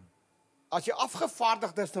 Nou, as jy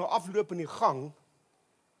afgevaardigdes nou afloop in die gang,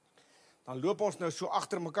 dan loop ons nou so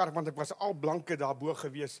agter mekaar, want ek was al blanke daarbo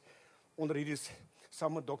gewees, onder hierdie,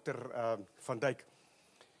 saam met dokter Van Dijk.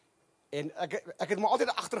 En ek het maar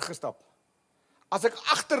altyd agter gestap. As ek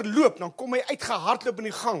agterloop, dan kom hy uitgehardloop in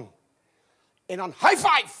die gang. En dan high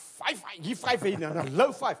five, hier 5 en dan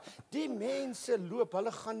low 5. Die mense loop,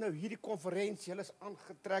 hulle gaan nou hierdie konferensie, hulle is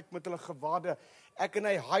aangetrek met hulle gewade. Ek en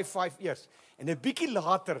hy high five eers. En 'n bietjie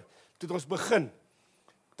later, toe ons begin,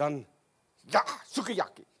 dan, ja, soek 'n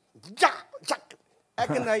jakkie. Ja, jak. Ek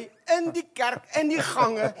en hy in die kerk, in die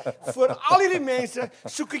gange, voor al hierdie mense,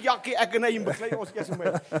 soek 'n jakkie, ek en hy en beklei ons eers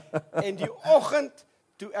my. En die oggend,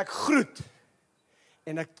 toe ek groet,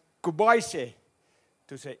 en ek Kobai sê,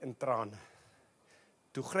 toe sy in trane.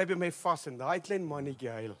 Toe gryp hy my vas en daai klein mannetjie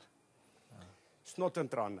huil. Snot in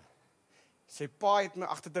trane. Sy pa het my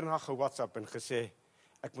agterna ge-WhatsApp en gesê,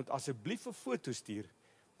 ek moet asseblief 'n foto stuur,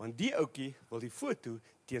 want die ouetjie wil die foto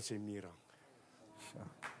teen sy muur hang.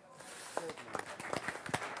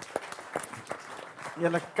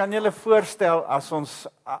 Kan julle voorstel as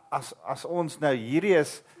ons nou hierdie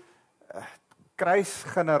is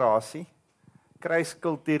kruisgenerasie,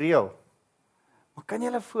 kruiskultureel. Maar kan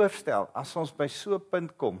julle voorstel as ons by so 'n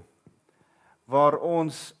punt kom waar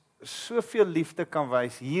ons soveel liefde kan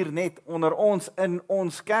wys hier net onder ons in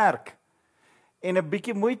ons kerk en 'n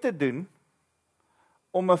bietjie moeite doen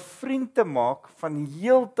om 'n vriend te maak van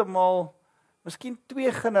heeltemal miskien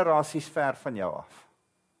 2 generasies ver van jou af.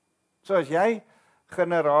 So as jy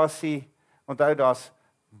generasie, onthou daar's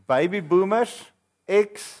baby boomers,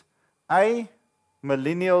 X, Y,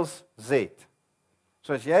 millennials, Z.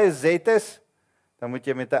 So as jy 'n Z is, dan moet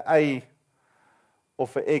jy met 'n Y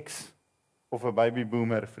of 'n X of 'n baby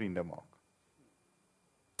boomer vriende maak.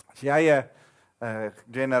 As jy 'n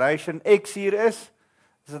Generation X hier is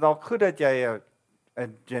dit dalk goed dat jy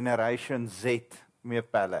 'n Generation Z mee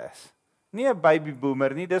pelle is. Nie 'n baby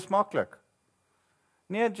boomer nie, dis maklik.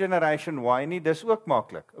 Nie 'n Generation Y nie, dis ook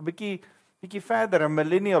maklik. 'n bietjie verder, 'n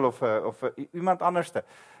millennial of iemand anderste.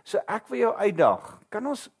 So ek wil jou uitdaag. Kan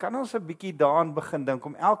ons 'n bietjie daaraan begin dink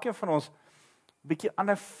om elkeen van ons bietjie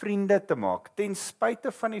ander vriende te maak, ten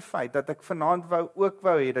spyte van die feit dat ek vanaand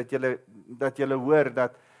wou hê dat julle hoor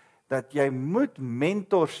dat jy moet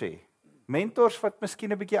mentors hê. Mentors wat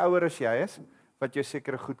miskien 'n bietjie ouer as jy is, wat jou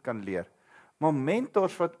sekere goed kan leer. Maar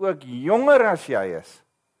mentors wat ook jonger as jy is,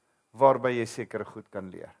 waarby jy sekere goed kan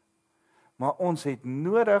leer. Maar ons het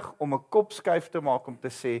nodig om 'n kopskuif te maak om te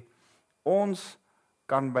sê, ons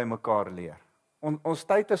kan by mekaar leer. Ons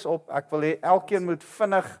tyd is op, ek wil hê elkeen moet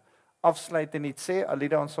vinnig afsluit en iets sê.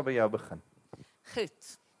 Alida, ons sal by jou begin.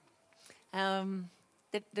 Goed.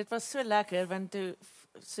 Dit was so lekker, want toe,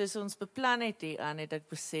 soos ons beplan het hier aan, het ek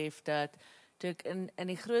besef dat toe ek in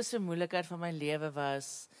die grootste moeilikheid van my lewe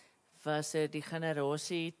was dit die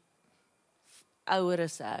generasie ouer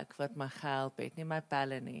as ek wat my gehelp het, nie my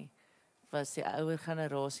pelle nie. Was die ouer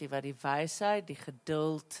generasie wat die wysheid, die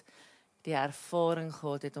geduld, die ervaring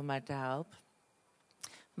gehad het om my te help.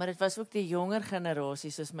 Maar dit was ook die jonger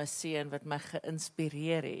generasie soos my seun wat my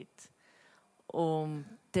geïnspireer het om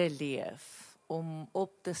te leef, om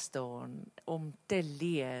op te staan, om te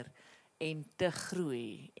leer en te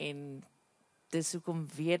groei. En dis hoekom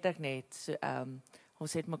weet ek net, so,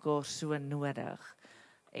 ons het mekaar so nodig.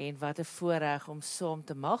 En wat 'n voorreg om saam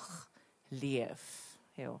te mag leef.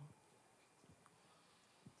 Ja.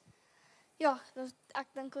 Ja, ek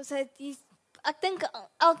dink ons het ek dink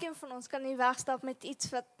elkeen van ons kan nie wegstap met iets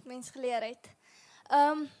wat mens geleer het.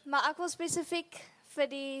 Maar ek wil spesifiek vir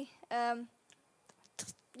die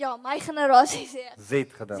my generasie sê.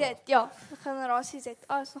 Z-generasie. Ja, generasie Z.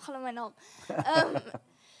 Is nog al my naam.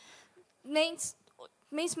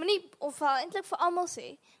 Mens moet nie, of eintlik vir almal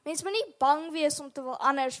sê, mens moet nie bang wees om te wil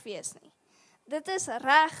anders wees nie. Dit is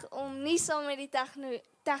reg om nie saam met die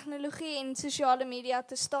tegnologie en sosiale media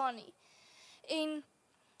te staan nie. En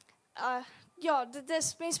dit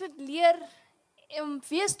is, mens moet leer om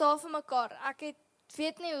wees daar vir mekaar. Ek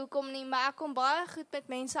weet nie hoekom nie, maar ek kom baie goed met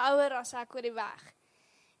mense ouer as ek oor die weg.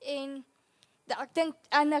 En ek dink,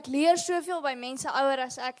 en ek leer soveel by mense ouer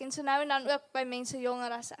as ek, en so nou en dan ook by mense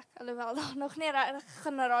jonger as ek, alhoewel daar nog nie 'n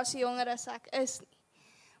generasie jonger as ek is nie.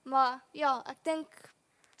 Maar ja, ek dink,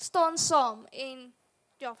 staan saam, en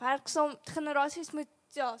ja, werk saam, generasies moet,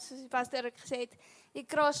 ja, soos die pastor ook gesê het, die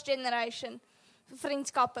cross generation,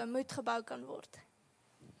 vriendskappe moet gebou kan word.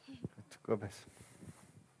 Kobus.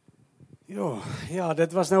 Ja,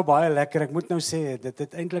 dit was nou baie lekker. Ek moet nou sê, dit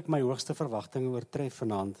het eintlik my hoogste verwagtinge oortref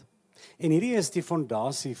vanaand. En hierdie is die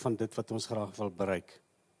fondasie van dit wat ons graag wil bereik.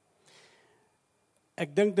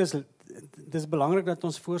 Ek dink dis belangrik dat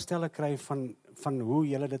ons voorstelle kry van hoe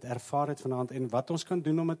julle dit ervaar het vanaand en wat ons kan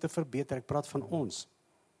doen om dit te verbeter. Ek praat van ons.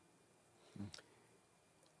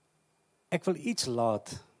 Ek wil iets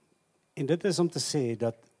laat, en dit is om te sê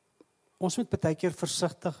dat ons moet baie keer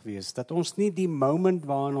versigtig wees, dat ons nie die moment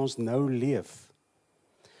waarin ons nou leef,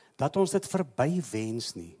 dat ons dit verby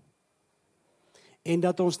wens nie. En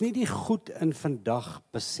dat ons nie die goed in vandag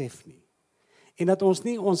besef nie. En dat ons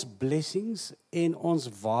nie ons blessings en ons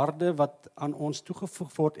waarde wat aan ons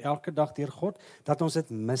toegevoeg word elke dag deur God, dat ons dit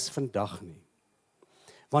mis vandag nie.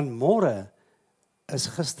 Want môre is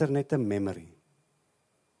gister net 'n memory.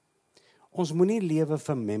 Ons moenie lewe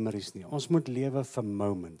vir memories nie, ons moet lewe vir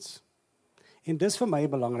moments. En dis vir my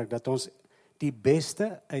belangrik dat ons die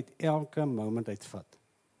beste uit elke moment uitvat.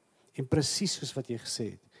 En presies soos wat jy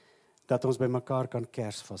gesê het, dat ons by mekaar kan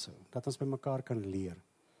kers vashou, dat ons by mekaar kan leer,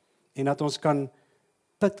 en dat ons kan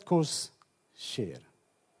pitkos share.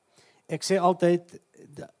 Ek sê altyd,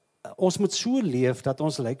 ons moet so leef, dat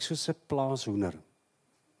ons lyk soos 'n plaashoender.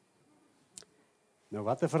 Nou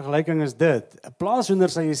wat 'n vergelyking is dit? 'n Plaashoender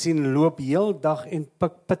sal jy sien, loop heel dag en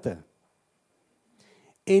pik pitte.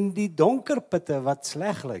 En die donker pitte wat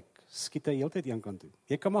sleg lyk, skiet hy heeltyd een kant toe.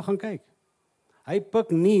 Jy kan maar gaan kyk. Hy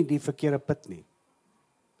pik nie die verkeerde pit nie.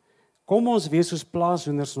 Kom ons wees soos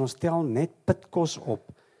plaashoenders en ons tel net pitkos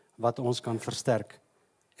op wat ons kan versterk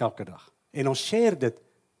elke dag. En ons share dit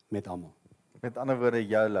met almal. Met ander woorde,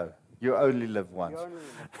 YOLO. You only live once.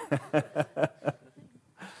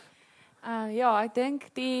 Ek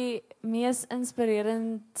dink die mees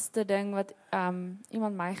inspirerendste ding wat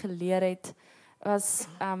iemand my geleer het, was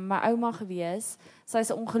my ouma gewees. Sy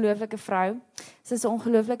is 'n ongelooflike vrou. Sy is 'n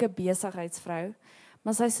ongelooflike besigheidsvrou.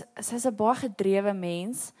 maar sy's 'n baie gedrewe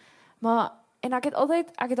mens, maar en ek het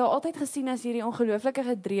haar altyd gesien as hierdie ongelooflike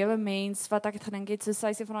gedrewe mens wat ek het gedink het, so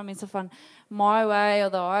sy sê van daai mense van my way or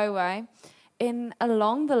the highway. En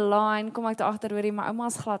along the line kom ek agter hoor my ouma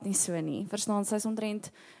is glad nie so nie. Verstaan, sy's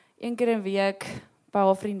omtrent 1 keer 'n week by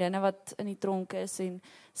haar vriendinne wat in die tronk is en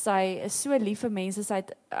sy is so lief vir mense, sy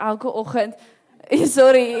het elke oggend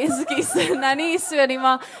sorry, ekskuus, nou nie so nie,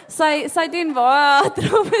 maar sy doen baie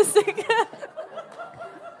trommmusiek.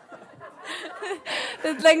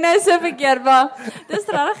 Dit klink nou so verkeerd, maar dis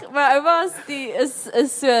regtig, my ouma is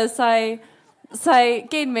so, sy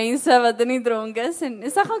ken mense wat in die dronk is en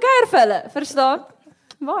sy gaan kuier vir hulle, verstaan?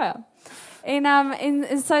 Baie. En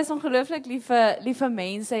sy is ongelooflik lieve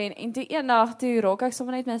mense en toe eendag toe raak ek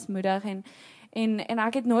sommer net mismoedig en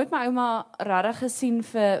ek het nooit my ouma regtig gesien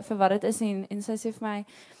vir wat dit is en sy sê vir my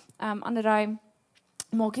Andery,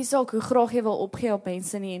 maak nie saak hoe graag jy wil opgee op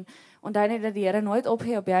mense nie en onthou net dat die Here nooit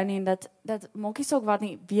opgee op jou nie en dat maak nie saak wat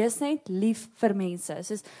nie, wees net lief vir mense.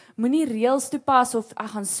 Soos moenie reëls toepas of ek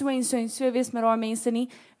gaan so en so wees met daai mense nie.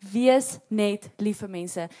 Wees net lief vir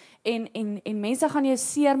mense. En mense gaan jou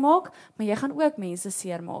seermaak, maar jy gaan ook mense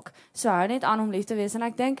seermaak. So hou net aan om lief te wees en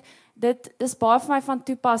ek dink dit is baie vir my van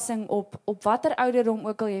toepassing op watter ouderdom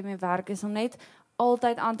ook al jy mee werk is om net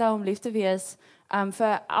altyd aan te hou om lief te wees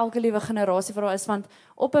vir elke liewe generasie wat daar is, want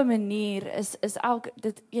op 'n manier is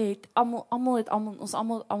jy het ons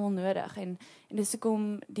almal nodig en dis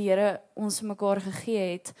hoekom die Here ons mekaar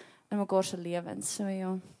gegee het in mekaar se lewens. So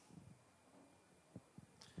ja.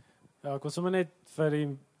 Ja, ek wil sommer net vir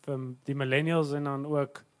die millennials en dan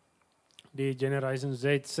ook die Generation Z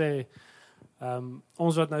sê,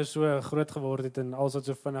 ons wat nou so groot geword het en alles wat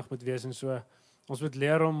so vinnig moet wees en so, ons moet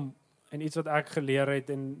leer om en iets wat ek geleer het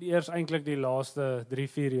en eers eintlik die laaste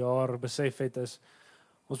 3-4 jaar besef het is,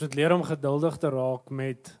 ons moet leer om geduldig te raak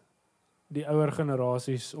met die ouer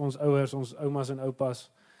generasies, ons ouers, ons oumas en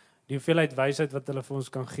oupas, die hoeveelheid wysheid wat hulle vir ons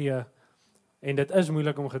kan gee, en dit is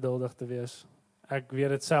moeilik om geduldig te wees. Ek weet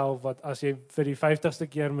dit self, wat as jy vir die 50ste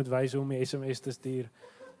keer moet wys hoe om 'n SMS te stuur,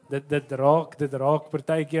 dit raak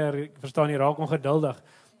partykeer, verstaan jy, raak ongeduldig,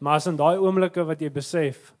 maar as in daai oomblikke wat jy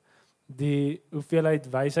besef, die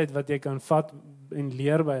hoeveelheid wysheid wat jy kan vat en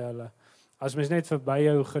leer by hulle, as mens net verby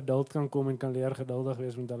jou geduld kan kom en kan leer geduldig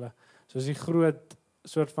wees met hulle, soos die groot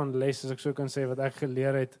soort van les, as ek so kan sê, wat ek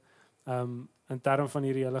geleer het, in term van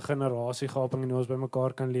hierdie hele generasiegaping en hoe ons by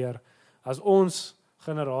mekaar kan leer, as ons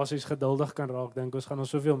generasies geduldig kan raak, dink ons gaan ons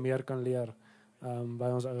soveel meer kan leer, by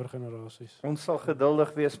ons ouer generasies. Ons sal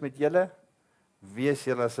geduldig wees met julle, wees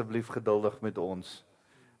julle asseblief geduldig met ons.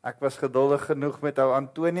 Ek was geduldig genoeg met ou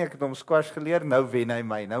Antonie, ek het hom squash geleer, nou wen hy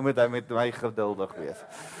my, nou moet hy met my geduldig wees.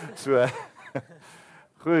 So,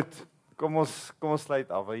 goed, kom ons sluit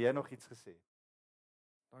af, wil jy nog iets gesê?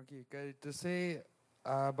 Dankie, okay, to say,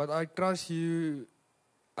 but I trust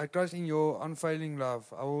in your unfailing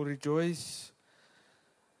love. I will rejoice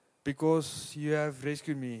because you have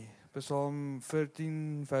rescued me. Psalm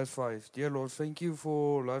 13 verse 5. Dear Lord, thank you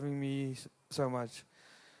for loving me so much.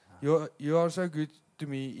 You are so good to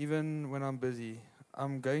me, even when I'm busy.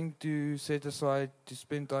 I'm going to set aside to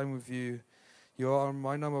spend time with you. You are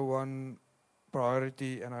my number one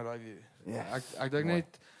priority and I love you. Yes, ek dink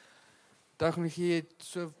net tegnologie het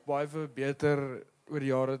so baie verbeter oor die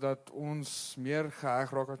jare dat ons meer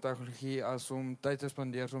geheg raak aan tegnologie as om tyd te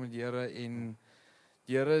spandeer saam met die Here en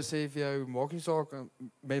die Here sê vir jou, maak nie saak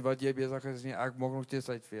met wat jy besig is nie, ek maak nog steeds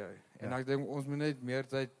tyd vir jou. En ek dink ons moet net meer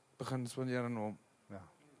tyd begin spandeer aan hom. Ja.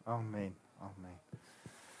 Amen. Amen.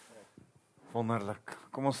 Wonderlik.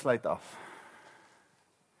 Kom ons sluit af.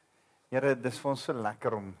 Here, dis vir ons so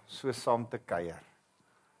lekker om so saam te kuier.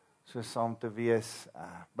 So saam te wees,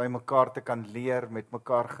 by mekaar te kan leer, met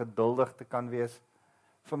mekaar geduldig te kan wees,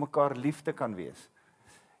 vir mekaar lief te kan wees.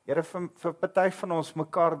 Here, vir party van ons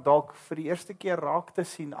mekaar dalk vir die eerste keer raak te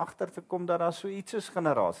sien, agter te kom dat daar so iets soos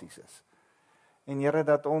generasies is. En Here,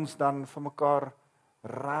 dat ons dan vir mekaar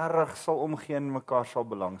regtig sal omgee en mekaar sal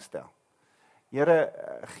belangstel. Here,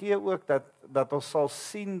 gee ook dat ons sal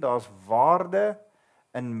sien daar's waarde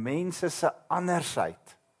in mense se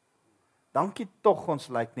andersheid. Dankie tog ons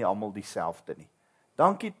lyk nie almal dieselfde nie.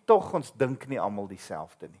 Dankie tog ons dink nie almal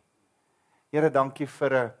dieselfde nie. Here, dankie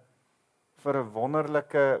vir 'n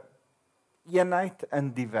wonderlike eenheid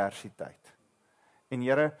in diversiteit. En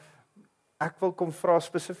Here, ek wil kom vra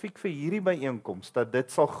spesifiek vir hierdie byeenkoms dat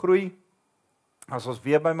dit sal groei as ons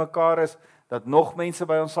weer by mekaar is, dat nog mense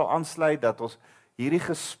by ons sal aansluit, dat ons hierdie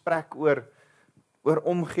gesprek oor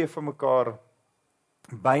omgee vir mekaar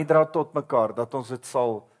bydra tot mekaar, dat ons dit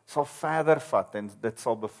sal verder vat en dit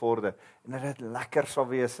sal bevorder en dat dit lekker sal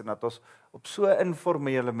wees en dat ons op so 'n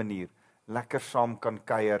informele manier lekker saam kan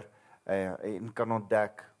kuier en kan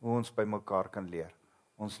ontdek hoe ons by mekaar kan leer.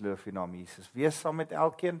 Ons loof U naam Jesus. Wees saam met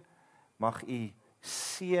elkeen. Mag U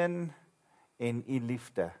seën en U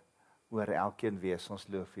liefde oor elkeen wees. Ons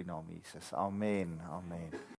loof U naam Jesus. Amen. Amen.